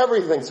own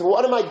everything. So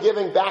what am I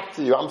giving back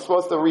to you? I'm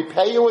supposed to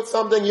repay you with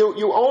something?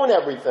 You own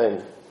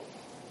everything.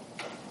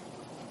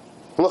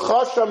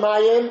 L'cha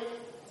shamayim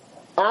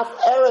af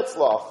eretz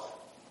lach.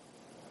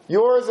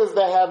 Yours is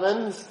the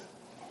heavens.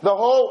 The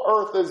whole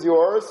earth is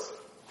yours.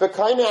 The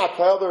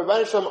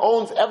Rebbeinu Shalom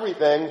owns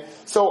everything.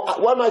 So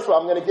what am I supposed to?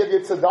 I'm going to give you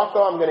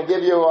tzedakah. I'm going to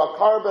give you a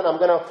carbon.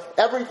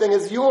 Everything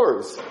is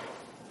yours.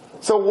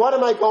 So what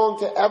am I going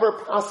to ever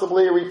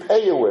possibly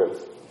repay you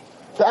with?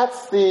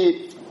 That's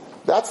the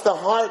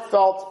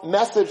heartfelt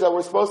message that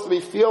we're supposed to be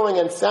feeling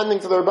and sending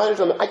to the Rebbeinu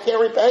Shalom. I can't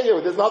repay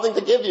you. There's nothing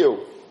to give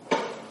you.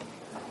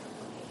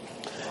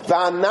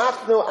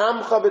 V'anachnu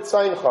amcha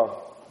b'tzayincha.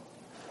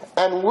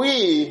 And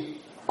we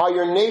are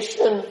your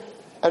nation,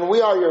 and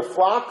we are your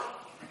flock.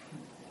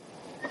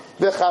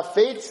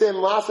 V'chafetzim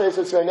l'aseh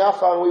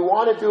tzaynecha. And we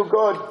want to do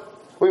good.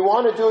 We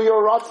want to do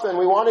your ratzon.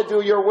 We want to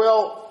do your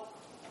will.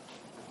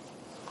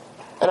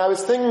 And I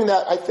was thinking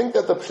that, I think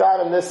that the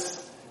pshat in this,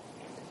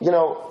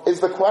 is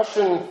the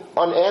question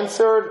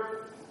unanswered?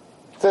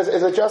 Is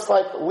it just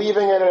like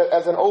leaving it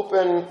as an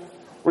open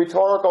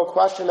rhetorical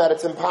question that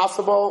it's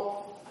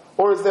impossible?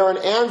 Or is there an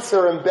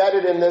answer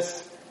embedded in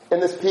this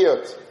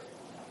piyut?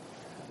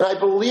 And I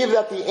believe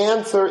that the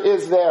answer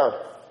is there.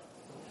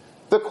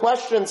 The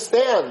question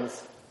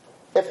stands.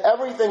 If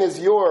everything is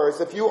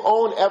yours, if you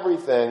own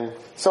everything,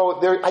 so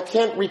I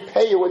can't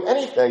repay you with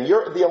anything.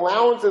 The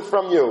allowance is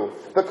from you.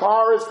 The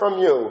car is from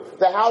you.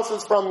 The house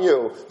is from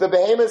you. The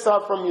behemoths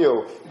are from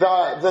you.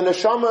 The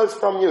neshama is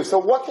from you. So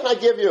what can I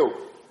give you?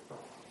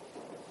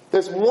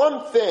 There's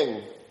one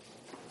thing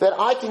that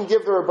I can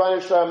give the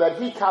Rebbeinu Shalom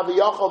that he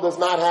kaviyachol does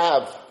not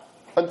have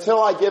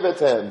until I give it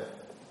to him.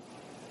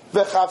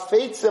 The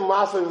chafetzim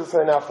l'aseh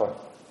tzaynecha.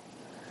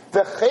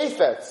 The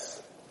chayfetz,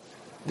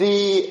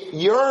 the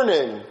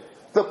yearning,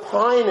 the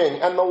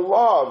pining and the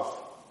love,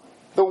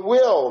 the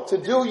will, to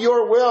do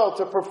your will,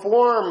 to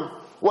perform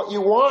what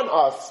you want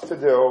us to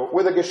do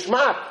with a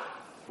geschmack,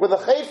 with a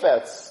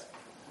chayfetz.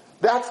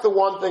 That's the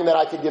one thing that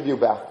I could give you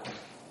back.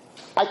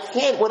 I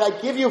can't, what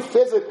I give you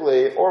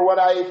physically, or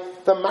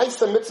the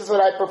ma'aseh mitzvahs that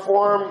I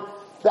perform,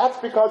 that's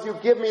because you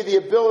give me the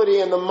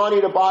ability and the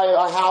money to buy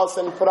a house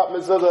and put up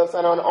mezuzahs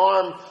and an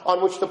arm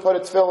on which to put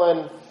a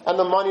tefillin, and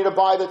the money to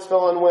buy the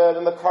tefillin with,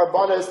 and the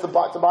karbanis to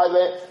buy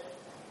the...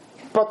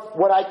 But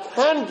what I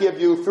can give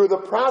you through the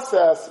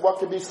process, what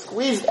can be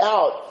squeezed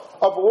out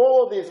of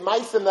all of these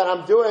ma'asim that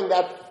I'm doing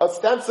that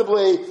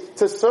ostensibly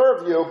to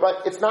serve you,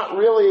 but it's not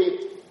really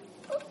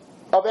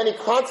of any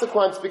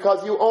consequence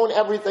because you own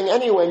everything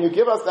anyway and you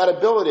give us that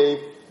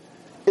ability,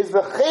 is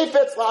the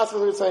chayfetz l'aseh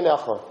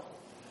tzaynecha.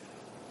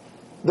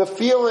 The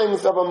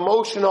feelings of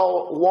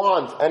emotional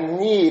want and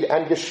need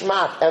and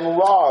geschmack and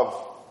love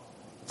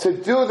to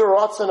do the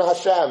ratzon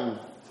Hashem.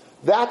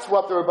 That's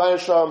what the Rebbeinu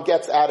Shalom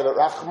gets out of it.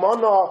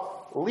 Rachmana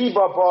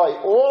liba boy.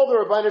 All the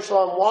Rebbeinu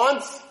Shalom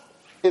wants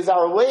is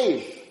our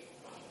leiv.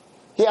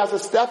 He has a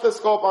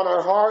stethoscope on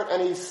our heart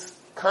and he's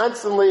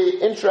constantly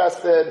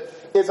interested,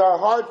 is our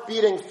heart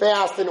beating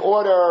fast in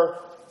order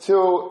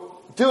to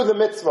do the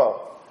mitzvah?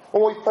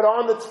 When we put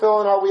on the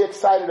tefillin, are we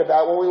excited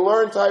about it? When we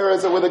learn Torah,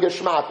 is it with a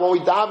geschmack? When we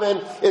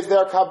daven, is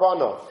there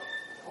kavanah?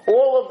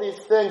 All of these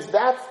things,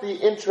 that's the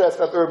interest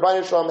that the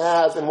Rebbeinu Shalom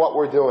has in what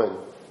we're doing.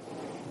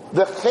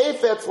 The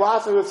chayfetz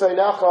laser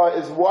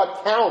tzeinecha is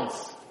what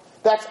counts.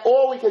 That's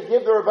all we could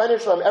give the Rebbeinu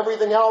Shalom.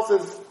 Everything else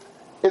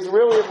is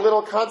really of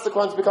little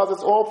consequence because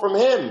it's all from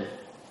him.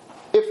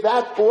 If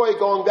that boy,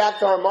 going back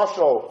to our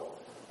mashal,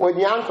 when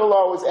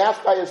Yankala was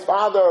asked by his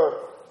father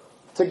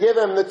to give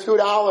him the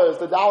 $2,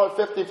 the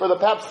 $1.50 for the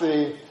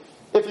Pepsi,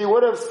 if he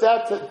would have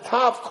said to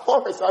of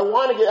course, I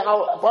want to get,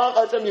 Baruch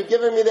Hashem, you've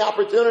given me the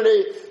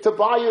opportunity to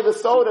buy you the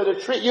soda, to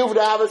treat you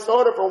to have a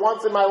soda for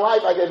once in my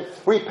life, I can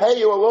repay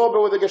you a little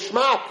bit with a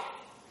geschmack.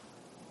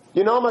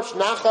 You know how much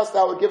nachas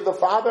that would give the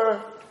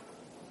father?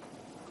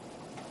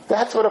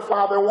 That's what a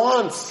father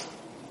wants.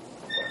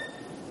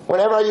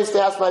 Whenever I used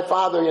to ask my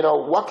father,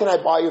 what can I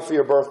buy you for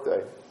your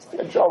birthday? It's like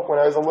a joke when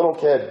I was a little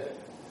kid.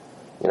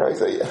 He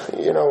said,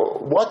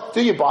 what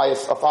do you buy a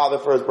father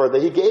for his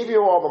birthday? He gave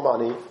you all the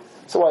money.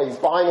 So what, he's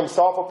buying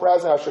himself a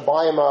present? I should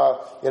buy him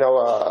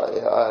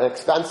an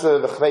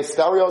expensive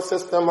stereo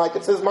system? Like,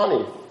 it's his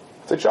money.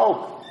 It's a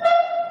joke.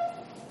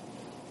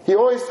 He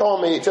always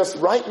told me, just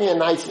write me a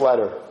nice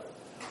letter.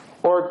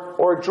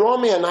 Or draw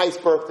me a nice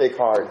birthday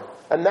card.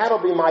 And that'll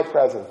be my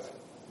present.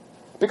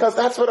 Because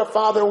that's what a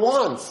father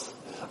wants.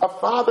 A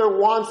father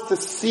wants to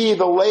see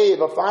the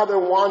leiv. A father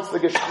wants the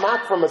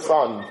geschmack from a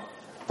son.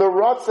 The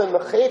ratzon, the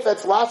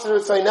chayfetz laser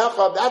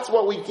tzeinecha, that's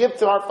what we give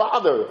to our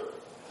father.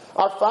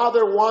 Our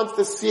father wants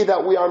to see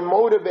that we are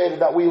motivated,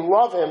 that we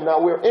love him,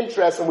 that we're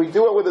interested, and we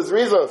do it with his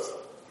rizos.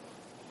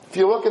 If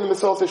you look in the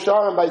Mesillas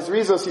Yesharim by his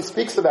rizos, he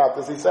speaks about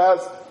this. He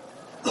says,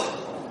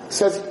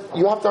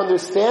 you have to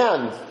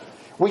understand,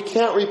 we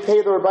can't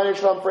repay the Rebbeinu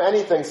Shalom for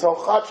anything, so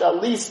Chach,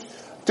 at least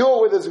do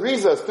it with his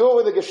rizos, do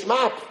it with a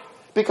geschmack,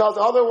 because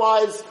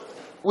otherwise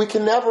we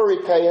can never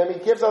repay him. He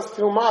gives us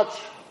too much.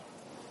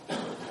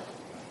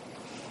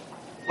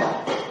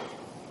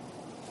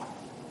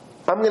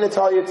 I'm going to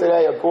tell you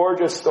today a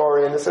gorgeous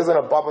story, and this isn't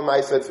a Baba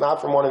Maisa, it's not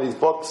from one of these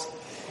books.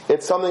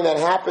 It's something that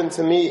happened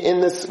to me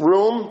in this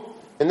room,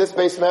 in this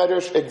Beis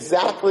Medrash,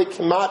 exactly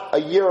Kemat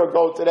a year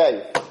ago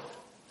today.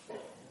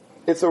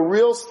 It's a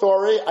real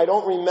story. I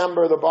don't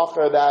remember the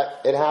bacher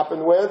that it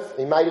happened with.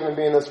 He might even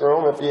be in this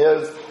room. If he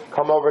is,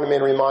 come over to me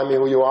and remind me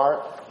who you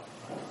are.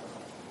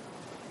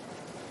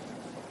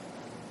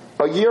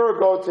 A year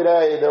ago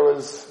today, it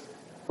was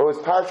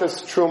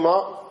Parshas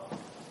Truma,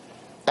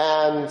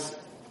 and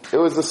it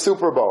was the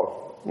Super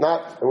Bowl.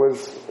 It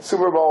was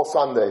Super Bowl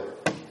Sunday.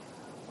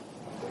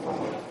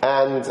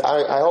 And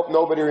I hope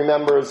nobody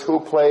remembers who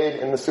played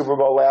in the Super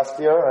Bowl last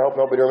year. I hope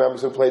nobody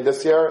remembers who played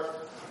this year.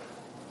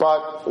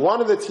 But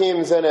one of the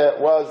teams in it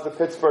was the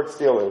Pittsburgh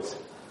Steelers.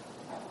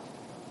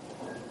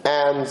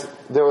 And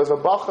there was a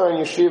bacher in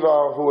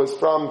yeshiva who was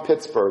from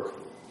Pittsburgh.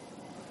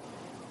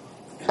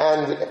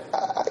 And,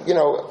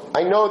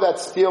 I know that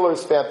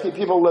Steelers fan,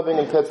 people living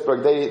in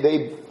Pittsburgh,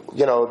 they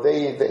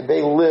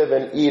live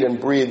and eat and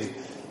breathe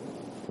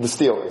the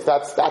Steelers.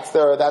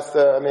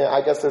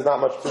 I guess there's not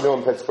much to do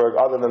in Pittsburgh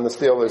other than the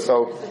Steelers,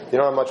 so you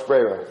don't have much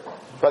braver.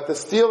 But the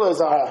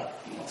Steelers are,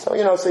 so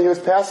he was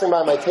passing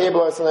by my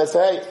table, and I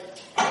said,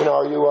 hey,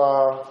 are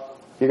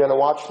you gonna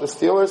watch the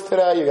Steelers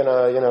today? You're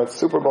gonna, it's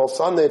Super Bowl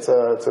Sunday, it's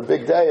a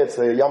big day, it's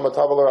a Yom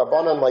Tov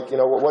Rabbanan,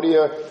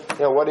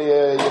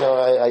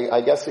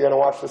 I guess you're gonna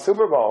watch the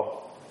Super Bowl.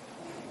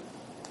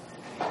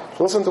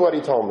 So listen to what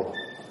he told me.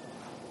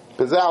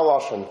 Bezeh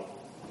Lashon.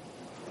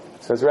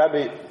 He says,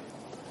 Rabbi,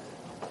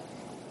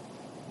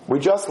 we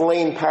just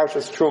learned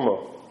Parshas Truma.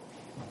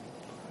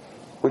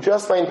 And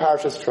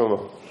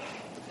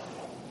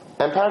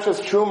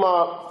Parshas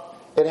Truma,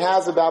 it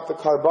has about the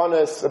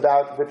karbanis,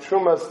 about the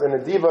trumas, the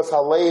nedivas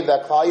halev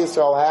that Klal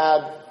Yisrael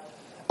had,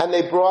 and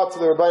they brought to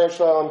the Rebbeinu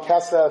Shalom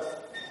kesef,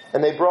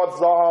 and they brought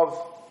zahav,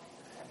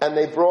 and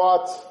they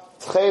brought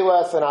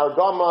tcheles and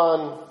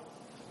argaman.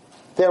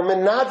 They're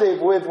menadev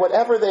with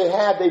whatever they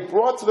had. They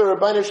brought to the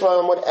Rebbeinu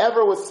Shalom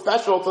whatever was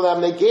special to them.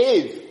 They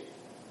gave,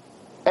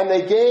 and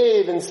they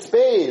gave in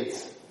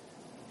spades.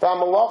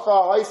 V'amalacha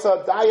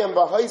haisa dayim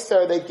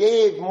v'haiser. They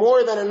gave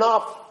more than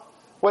enough.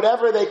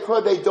 Whatever they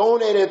could, they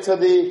donated to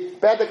the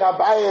Bedek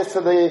Habayis, to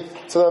the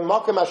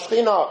Makom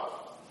Ashchina.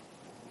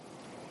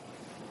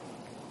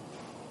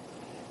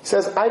 He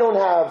says, I don't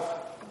have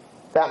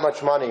that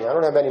much money. I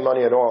don't have any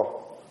money at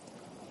all.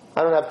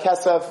 I don't have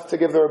kesef to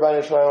give the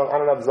Rebbeinu Shalom. I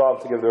don't have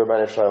zav to give the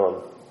Rebbeinu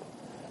Shalom.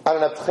 I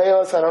don't have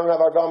tchelas. I don't have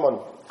argaman.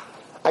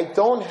 I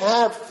don't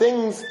have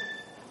things,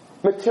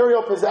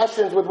 material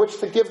possessions with which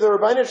to give the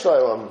Rebbeinu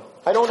Shalom.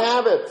 I don't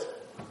have it.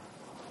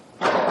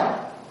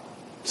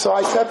 So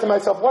I said to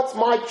myself, what's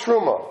my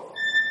truma?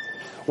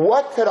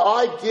 What could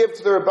I give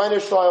to the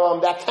Rebbeinu Shalom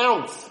that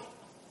counts?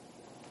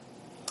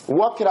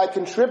 What could I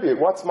contribute?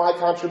 What's my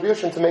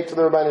contribution to make to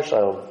the Rebbeinu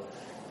Shalom?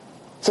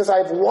 He says, I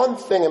have one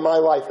thing in my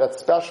life that's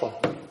special.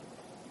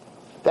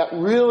 That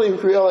really,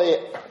 really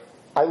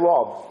I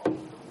love.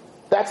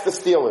 That's the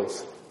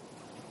Steelers.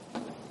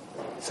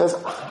 He says,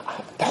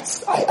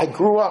 I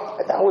grew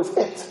up, that was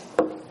it.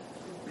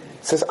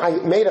 He says, I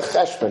made a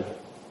cheshbon.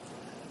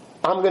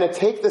 I'm going to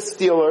take the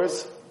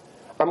Steelers,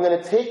 I'm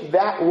going to take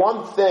that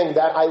one thing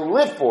that I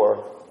live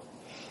for,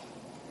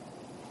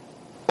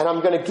 and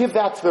I'm going to give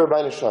that to the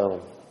Rebbeinu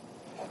Shalom.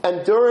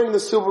 And during the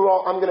Super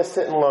Bowl, I'm going to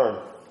sit and learn.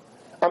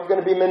 I'm going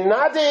to be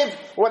menadiv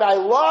what I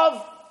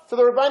love to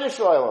the Rebbeinu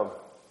Shalom.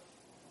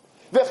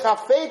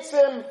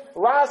 V'chafetzim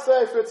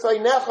rasa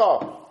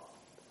v'tzaynecha.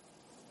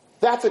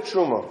 That's a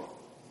truma.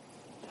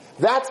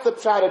 That's the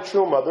pshat of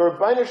truma. The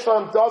Rebbeinu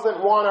Shalom doesn't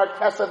want our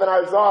kesef and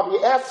our zav.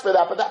 He asks for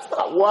that, but that's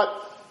not what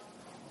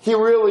he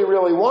really,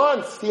 really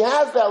wants. He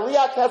has that.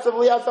 Liyah kesef,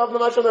 liyah zav, the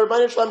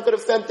Rebbeinu Shalom could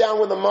have sent down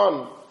with a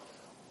man.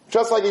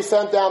 Just like he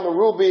sent down the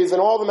rubies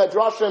and all the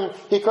medrashim,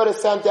 he could have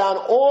sent down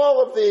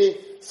all of the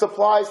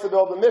supplies to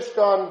build the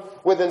Mishkan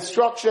with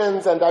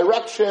instructions and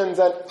directions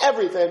and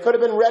everything. It could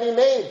have been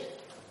ready-made.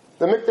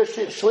 The Mikdash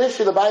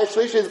Shlishi, the Bayis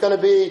Shlishi is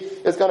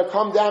going to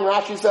come down,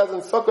 Rashi says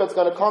in Sukkah, it's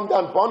going to come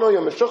down, Banoy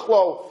and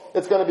Meshuchlo,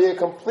 it's going to be a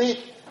complete,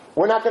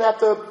 we're not going to have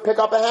to pick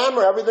up a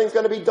hammer, everything's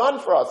going to be done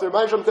for us. The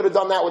Rebbeinu Shalom could have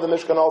done that with the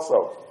Mishkan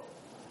also.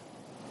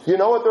 You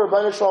know what the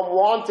Rebbeinu Shalom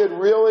wanted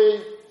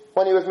really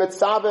when he was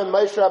mitzvah and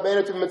Moshe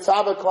Rabbeinu to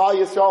mitzvah Klal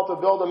Yisrael to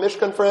build a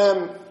Mishkan for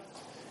him?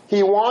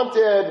 He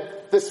wanted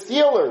the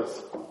Steelers.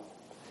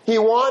 He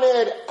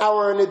wanted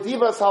our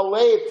Nedivas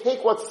Halev,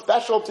 take what's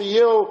special to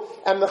you,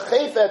 and the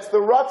Chayfetz, the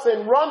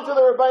Ratzin, run to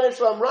the Rebbeinu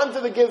Shalom, run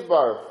to the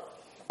Gizbar,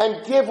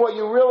 and give what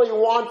you really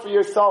want for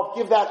yourself.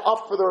 Give that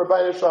up for the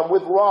Rebbeinu Shalom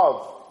with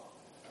love,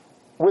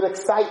 with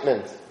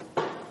excitement,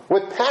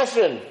 with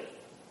passion.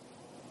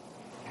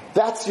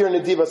 That's your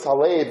Nedivas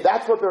Halev.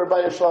 That's what the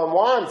Rebbeinu Shalom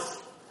wants.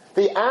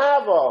 The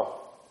Ava.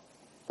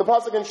 The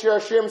pasuk in Shir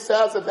Hashirim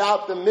says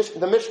about the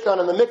Mishkan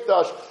and the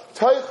Mikdash,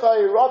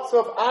 Toichai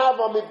Ratzov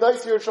Ava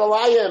Mibdais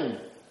Yerushalayim.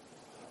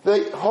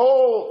 The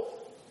whole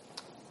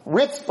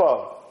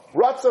Ritzpah,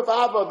 Ratzov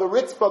Ava, the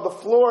Ritzpah, the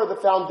floor, the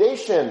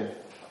foundation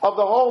of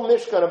the whole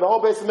Mishkan, of the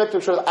whole base of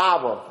Mikdash is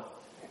Ava.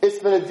 It's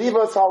the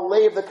Nedivas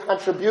Halev, the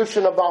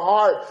contribution of the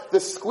heart, the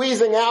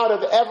squeezing out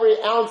of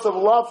every ounce of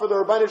love for the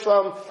Rebbeinu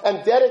Shalom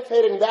and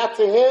dedicating that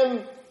to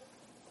Him.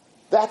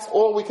 That's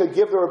all we could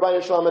give the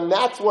Rebbeinu Shalom, and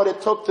that's what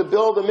it took to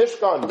build the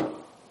Mishkan.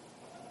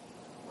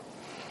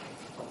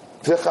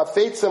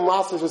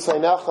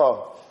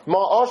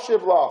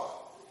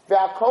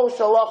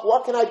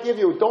 What can I give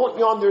you? Don't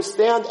you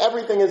understand?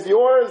 Everything is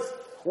yours.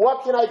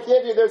 What can I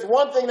give you? There's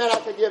one thing that I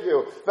can give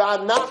you.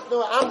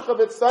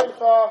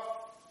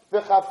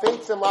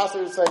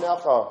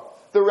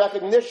 The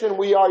recognition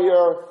we are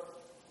your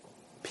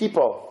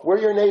people. We're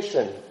your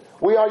nation.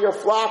 We are your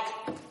flock.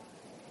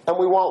 And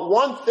we want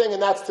one thing,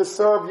 and that's to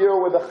serve you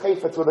with a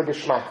chayfetz, with a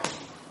geshmak.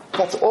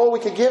 That's all we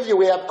could give you.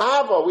 We have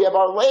Ava, we have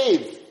our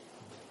Leiv.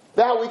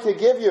 That we could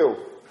give you.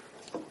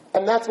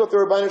 And that's what the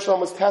Rebbeinu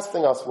Shalom was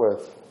testing us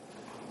with.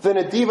 The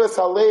Nedivas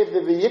Halev, the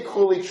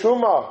V'yikhu li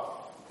Truma.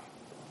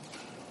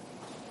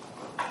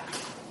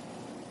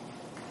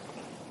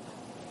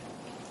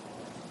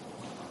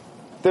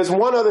 There's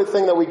one other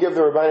thing that we give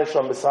the Rebbeinu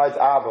Shalom besides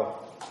Ava.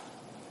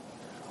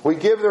 We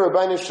give the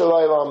Rebbeinu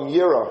Shalom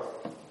Yira.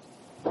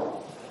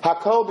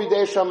 Hakol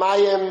bidei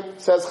shamayim,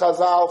 says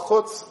Chazal,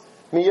 chutz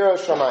miyira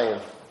shamayim.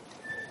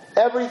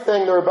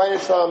 Everything the Rebbeinu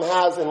Shalom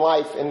has in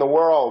life, in the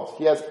world,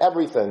 he has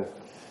everything.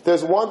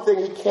 There's one thing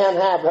he can't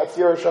have, that's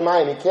yira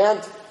shamayim. He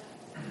can't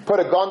put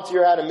a gun to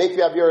your head and make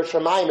you have yira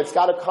shamayim. It's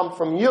got to come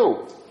from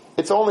you.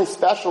 It's only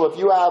special if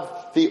you have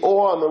the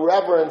awe and the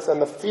reverence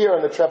and the fear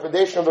and the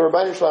trepidation of the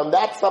Rebbeinu Shalom.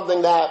 That's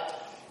something that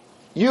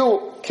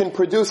you can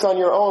produce on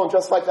your own,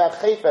 just like that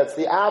chayfetz,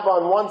 the Av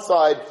on one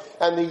side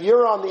and the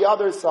yira on the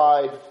other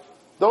side.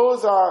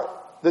 Those are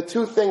the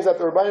two things that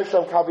the Rebbeinu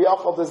Shalom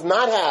Kaviyachal does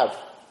not have.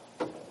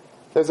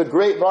 There's a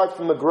great word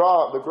from the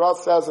Gra. The Gra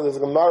says in his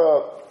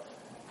Gemara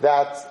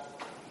that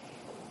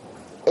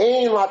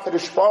Ein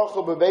LaKadosh Baruch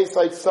Hu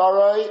b'beisai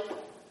tzarai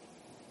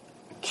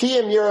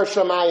kiyim yira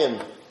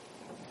shamayim.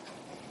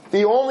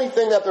 The only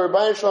thing that the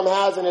Rebbeinu Shalom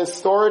has in his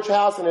storage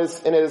house,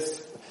 in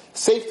his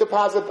safe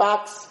deposit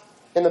box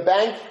in the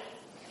bank,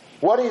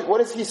 what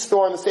does he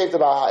store in the safe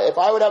deposit? If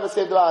I would have a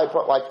safe deposit, I'd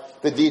put like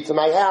the deed to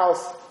my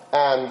house,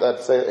 and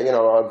let's say, a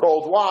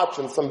gold watch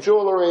and some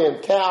jewelry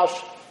and cash,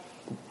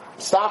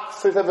 stock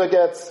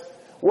certificates.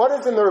 What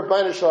is in the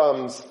Rebbeinu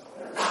Shalom's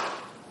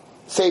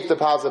safe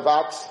deposit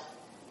box?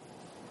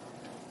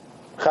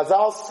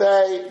 Chazal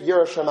say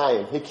Yira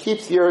Shamayim. He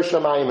keeps Yira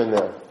Shamayim in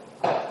there.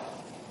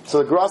 So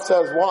the Gra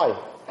says, why?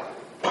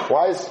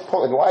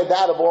 Why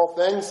that of all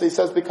things? He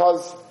says,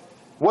 because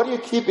what do you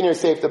keep in your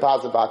safe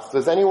deposit box?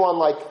 Does anyone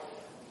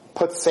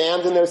put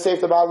sand in their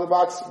safe deposit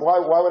box? Why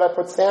would I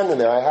put sand in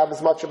there? I have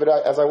as much of it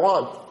as I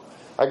want.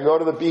 I can go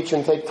to the beach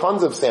and take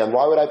tons of sand.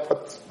 Why would I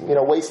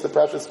waste the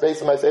precious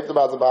space in my safe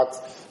deposit box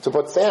to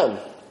put sand?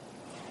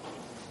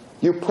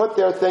 You put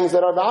there things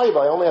that are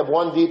valuable. I only have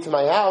one deed to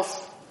my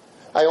house.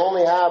 I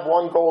only have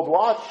one gold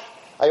watch.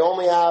 I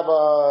only have,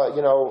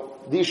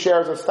 these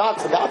shares of stock.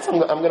 So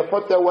I'm going to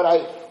put there what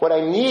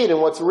I need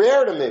and what's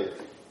rare to me.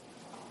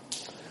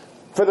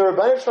 For the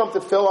Rebbeinu Shalom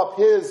to fill up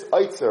his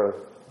Eitzer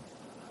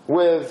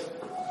with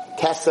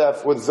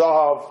kesef, with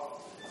zahav,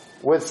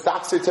 with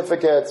stock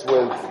certificates,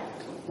 with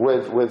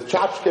with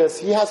tchotchkes.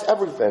 He has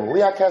everything.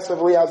 Liah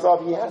kesef, liah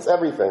zav, he has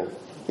everything.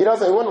 He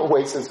wouldn't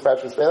waste his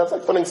precious man. That's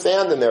like putting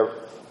sand in there.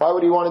 Why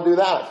would he want to do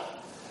that?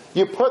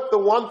 You put the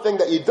one thing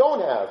that you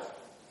don't have,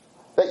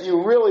 that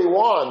you really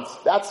want,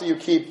 that's what you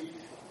keep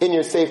in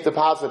your safe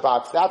deposit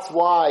box. That's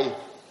why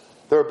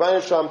the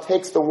Rebbeinu Shalom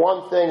takes the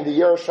one thing, the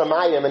Yirah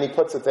Shamayim, and he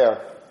puts it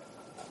there.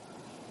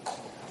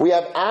 We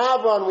have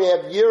Ava and we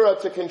have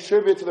Yirah to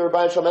contribute to the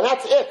Rebbeinu Shalom, and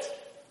that's it.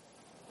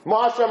 And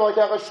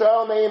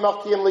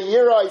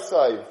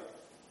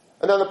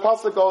then the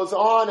pasuk goes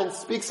on and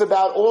speaks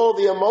about all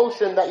the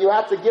emotion that you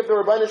have to give the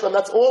Rebbeinu Shalom.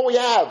 That's all we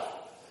have.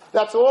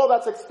 That's all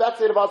that's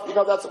expected of us,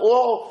 because that's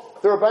all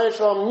the Rebbeinu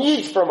Shalom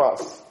needs from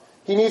us.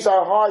 He needs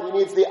our heart. He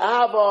needs the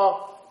Ava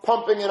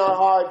pumping in our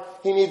heart.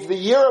 He needs the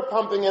Yirah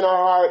pumping in our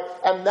heart.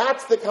 And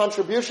that's the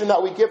contribution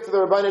that we give to the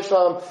Rebbeinu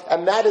Shalom.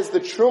 And that is the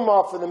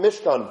Truma for the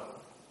Mishkan.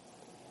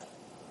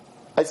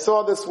 I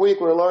saw this week,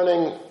 we're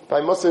learning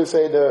by Musa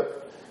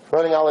Seder,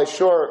 learning Alei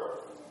Shur.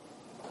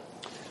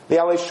 The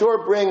Alei Shur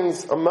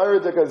brings a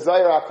Meredik of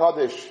Zayar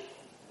HaKadosh.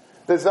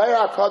 The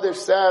Zayar HaKadosh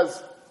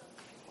says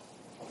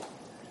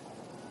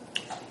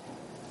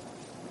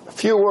a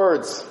few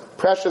words,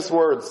 precious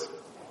words.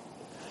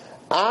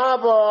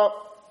 Ava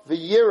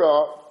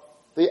v'yira,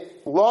 the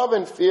love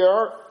and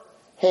fear,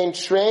 hein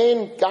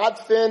train,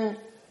 gadfin,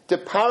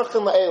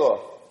 deparchen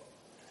la'ela.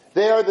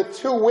 They are the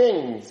two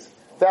wings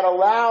that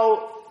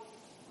allow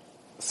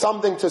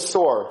something to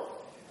soar.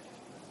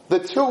 The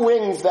two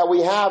wings that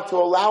we have to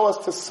allow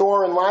us to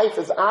soar in life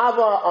is Ava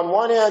on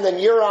one hand and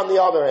Yira on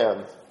the other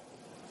hand.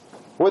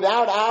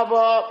 Without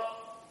Ava,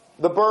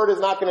 the bird is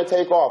not going to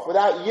take off.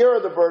 Without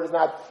Yira, the bird is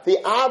not. The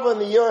Ava and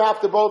the Yira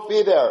have to both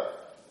be there.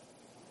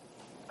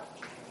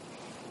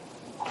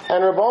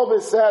 And Reb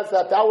Olbis says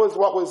that was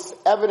what was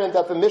evident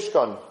at the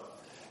Mishkan.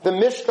 The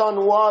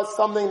Mishkan was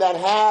something that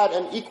had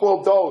an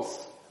equal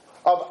dose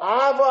of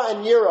Ava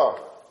and Yira.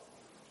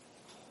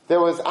 There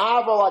was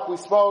Ava, like we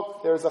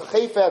spoke. There was a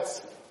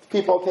Chayfetz.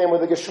 People came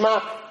with a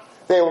Geshmak.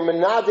 They were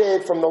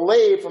Menadeh from the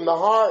Leib, from the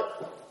heart.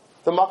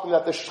 The Makom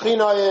that the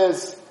Shechina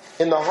is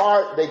in the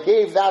heart. They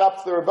gave that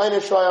up to the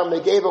Rebbeinu Shalom.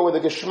 They gave it with a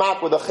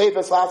Geshmak, with a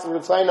Chayfetz Lasav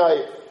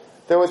Ritzainai.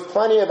 There was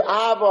plenty of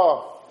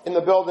Ava in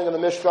the building of the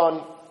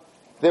Mishkan.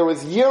 There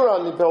was Yira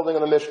in the building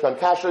of the Mishkan.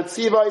 Kasher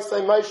Tziva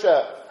Yisei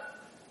Moshe.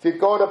 If you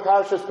go to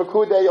Parashas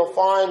Pekudei, you'll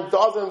find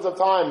dozens of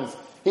times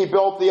he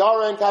built the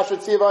Aron, Kasher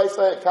Tziva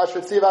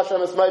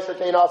Hashem Es Moshe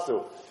Kein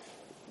Asu.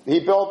 He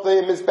built the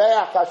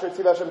Mizbeach, Kasher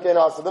Tziva Hashem Kein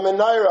Asu, the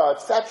Menorah,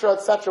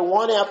 etc.,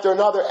 one after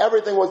another.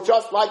 Everything was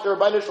just like the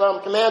Rebbeinu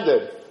Shalom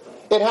commanded.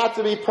 It had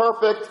to be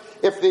perfect.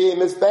 If the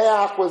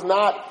Mizbeach was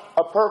not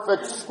a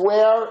perfect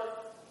square,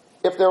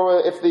 if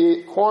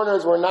the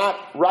corners were not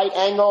right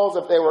angles,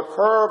 if they were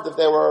curved, if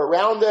they were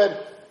rounded,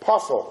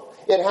 puzzle.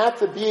 It had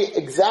to be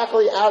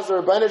exactly as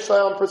the Rebbeinu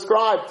Shalom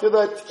prescribed, to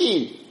the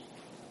T.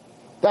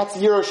 That's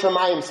Yirah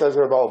Shamayim, says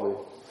Reb Olbis.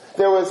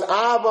 There was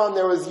Ava and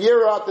there was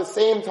Yirah at the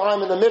same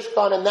time in the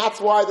Mishkan, and that's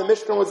why the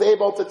Mishkan was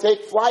able to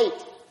take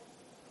flight.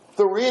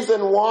 The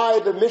reason why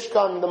the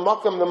Mishkan, the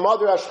Makom, the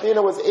Mother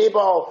Shechina was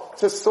able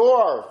to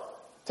soar,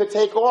 to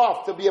take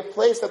off, to be a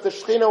place that the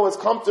Shechina was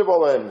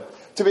comfortable in,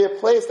 to be a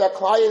place that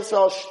Klal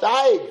Yisrael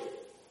steig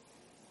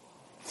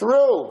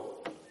through,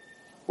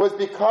 was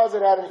because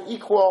it had an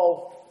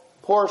equal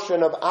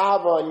portion of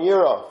Ava and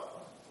Yirah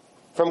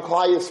from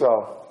Klal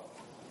Yisrael.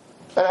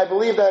 And I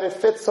believe that it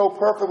fits so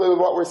perfectly with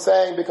what we're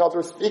saying, because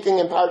we're speaking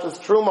in Parshas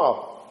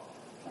Truma.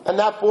 And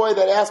that boy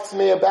that asks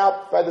me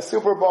about by the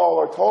Super Bowl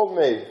or told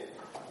me,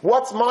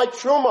 what's my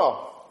Truma?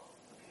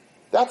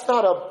 That's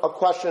not a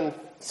question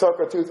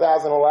circa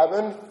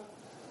 2011.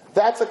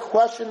 That's a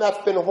question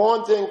that's been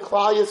haunting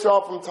Klal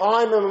Yisrael from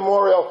time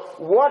immemorial.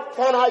 What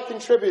can I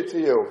contribute to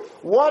you?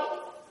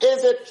 What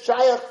is it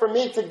shayach for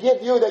me to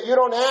give you that you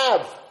don't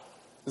have?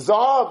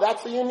 Zav,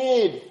 that's what you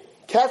need.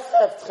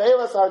 Kesef,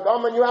 Tcheles,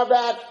 Hargaman, you have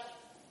that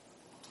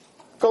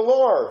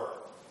galore.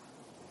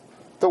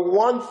 The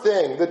one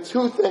thing, the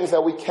two things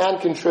that we can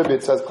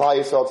contribute, says Klal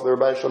Yisrael to the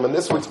Rebbeinu Shalom in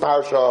this week's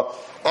parasha,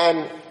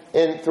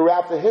 and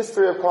throughout the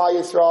history of Klal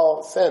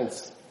Yisrael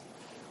since,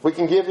 we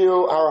can give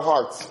you our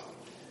hearts.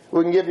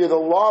 We can give you the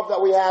love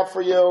that we have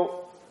for you,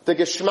 the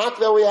geschmack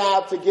that we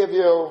have to give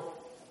you,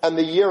 and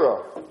the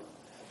yira.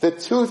 The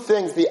two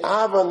things, the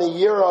ava and the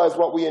yira, is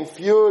what we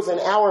infuse in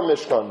our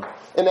mishkan,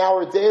 in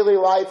our daily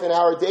life, in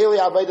our daily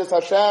avodas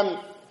Hashem.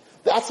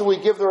 That's what we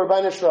give the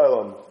Rebbeinu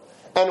Shalom.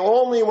 And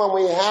only when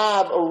we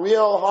have a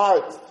real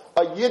heart,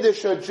 a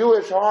Yiddish, a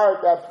Jewish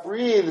heart that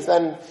breathes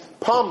and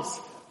pumps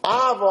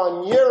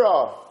ava and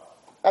yira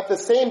at the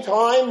same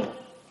time,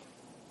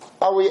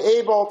 are we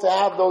able to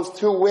have those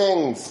two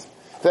wings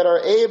that are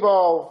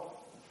able,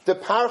 the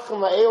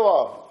parchim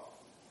la'ela,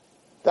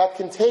 that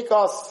can take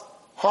us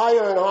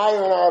higher and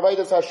higher in our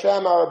avodas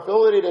Hashem, our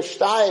ability to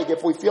steig.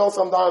 If we feel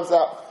sometimes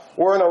that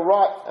we're in a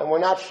rut and we're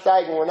not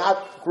steiging, we're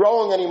not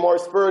growing anymore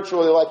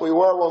spiritually like we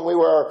were when we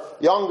were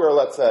younger,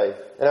 let's say,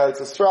 in Eretz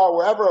Yisrael,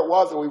 wherever it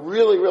was that we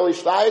really, really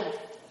steiged,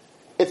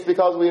 it's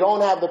because we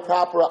don't have the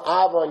proper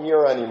ava and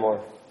yira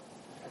anymore.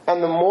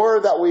 And the more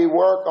that we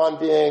work on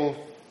being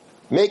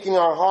making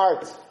our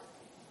heart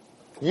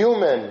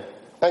human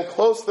and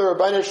close to the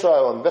Rebbeinu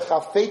Shalom,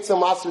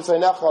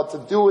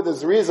 to do with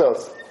his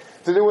rizos,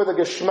 to do with the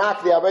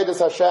geschmack, the avodas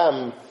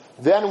Hashem,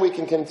 then we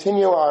can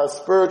continue our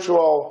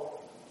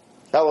spiritual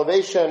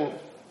elevation,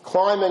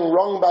 climbing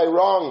rung by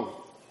rung,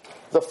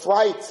 the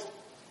flight,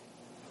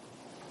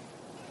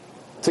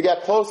 to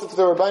get closer to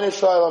the Rebbeinu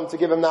Shalom, to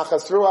give him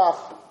nachas ruach,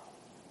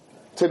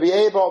 to be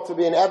able to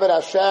be an Eved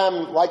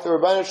Hashem, like the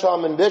Rebbeinu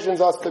Shalom envisions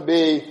us to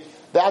be.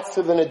 That's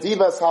to the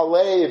Nedivas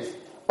Halev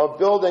of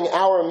building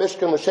our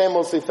Mishkan L'Shem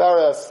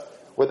L'Siferes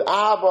with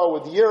Ava,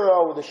 with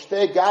Yiro, with the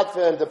Shtei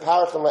Gadfe, and the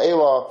Parach and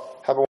La'ela. Have a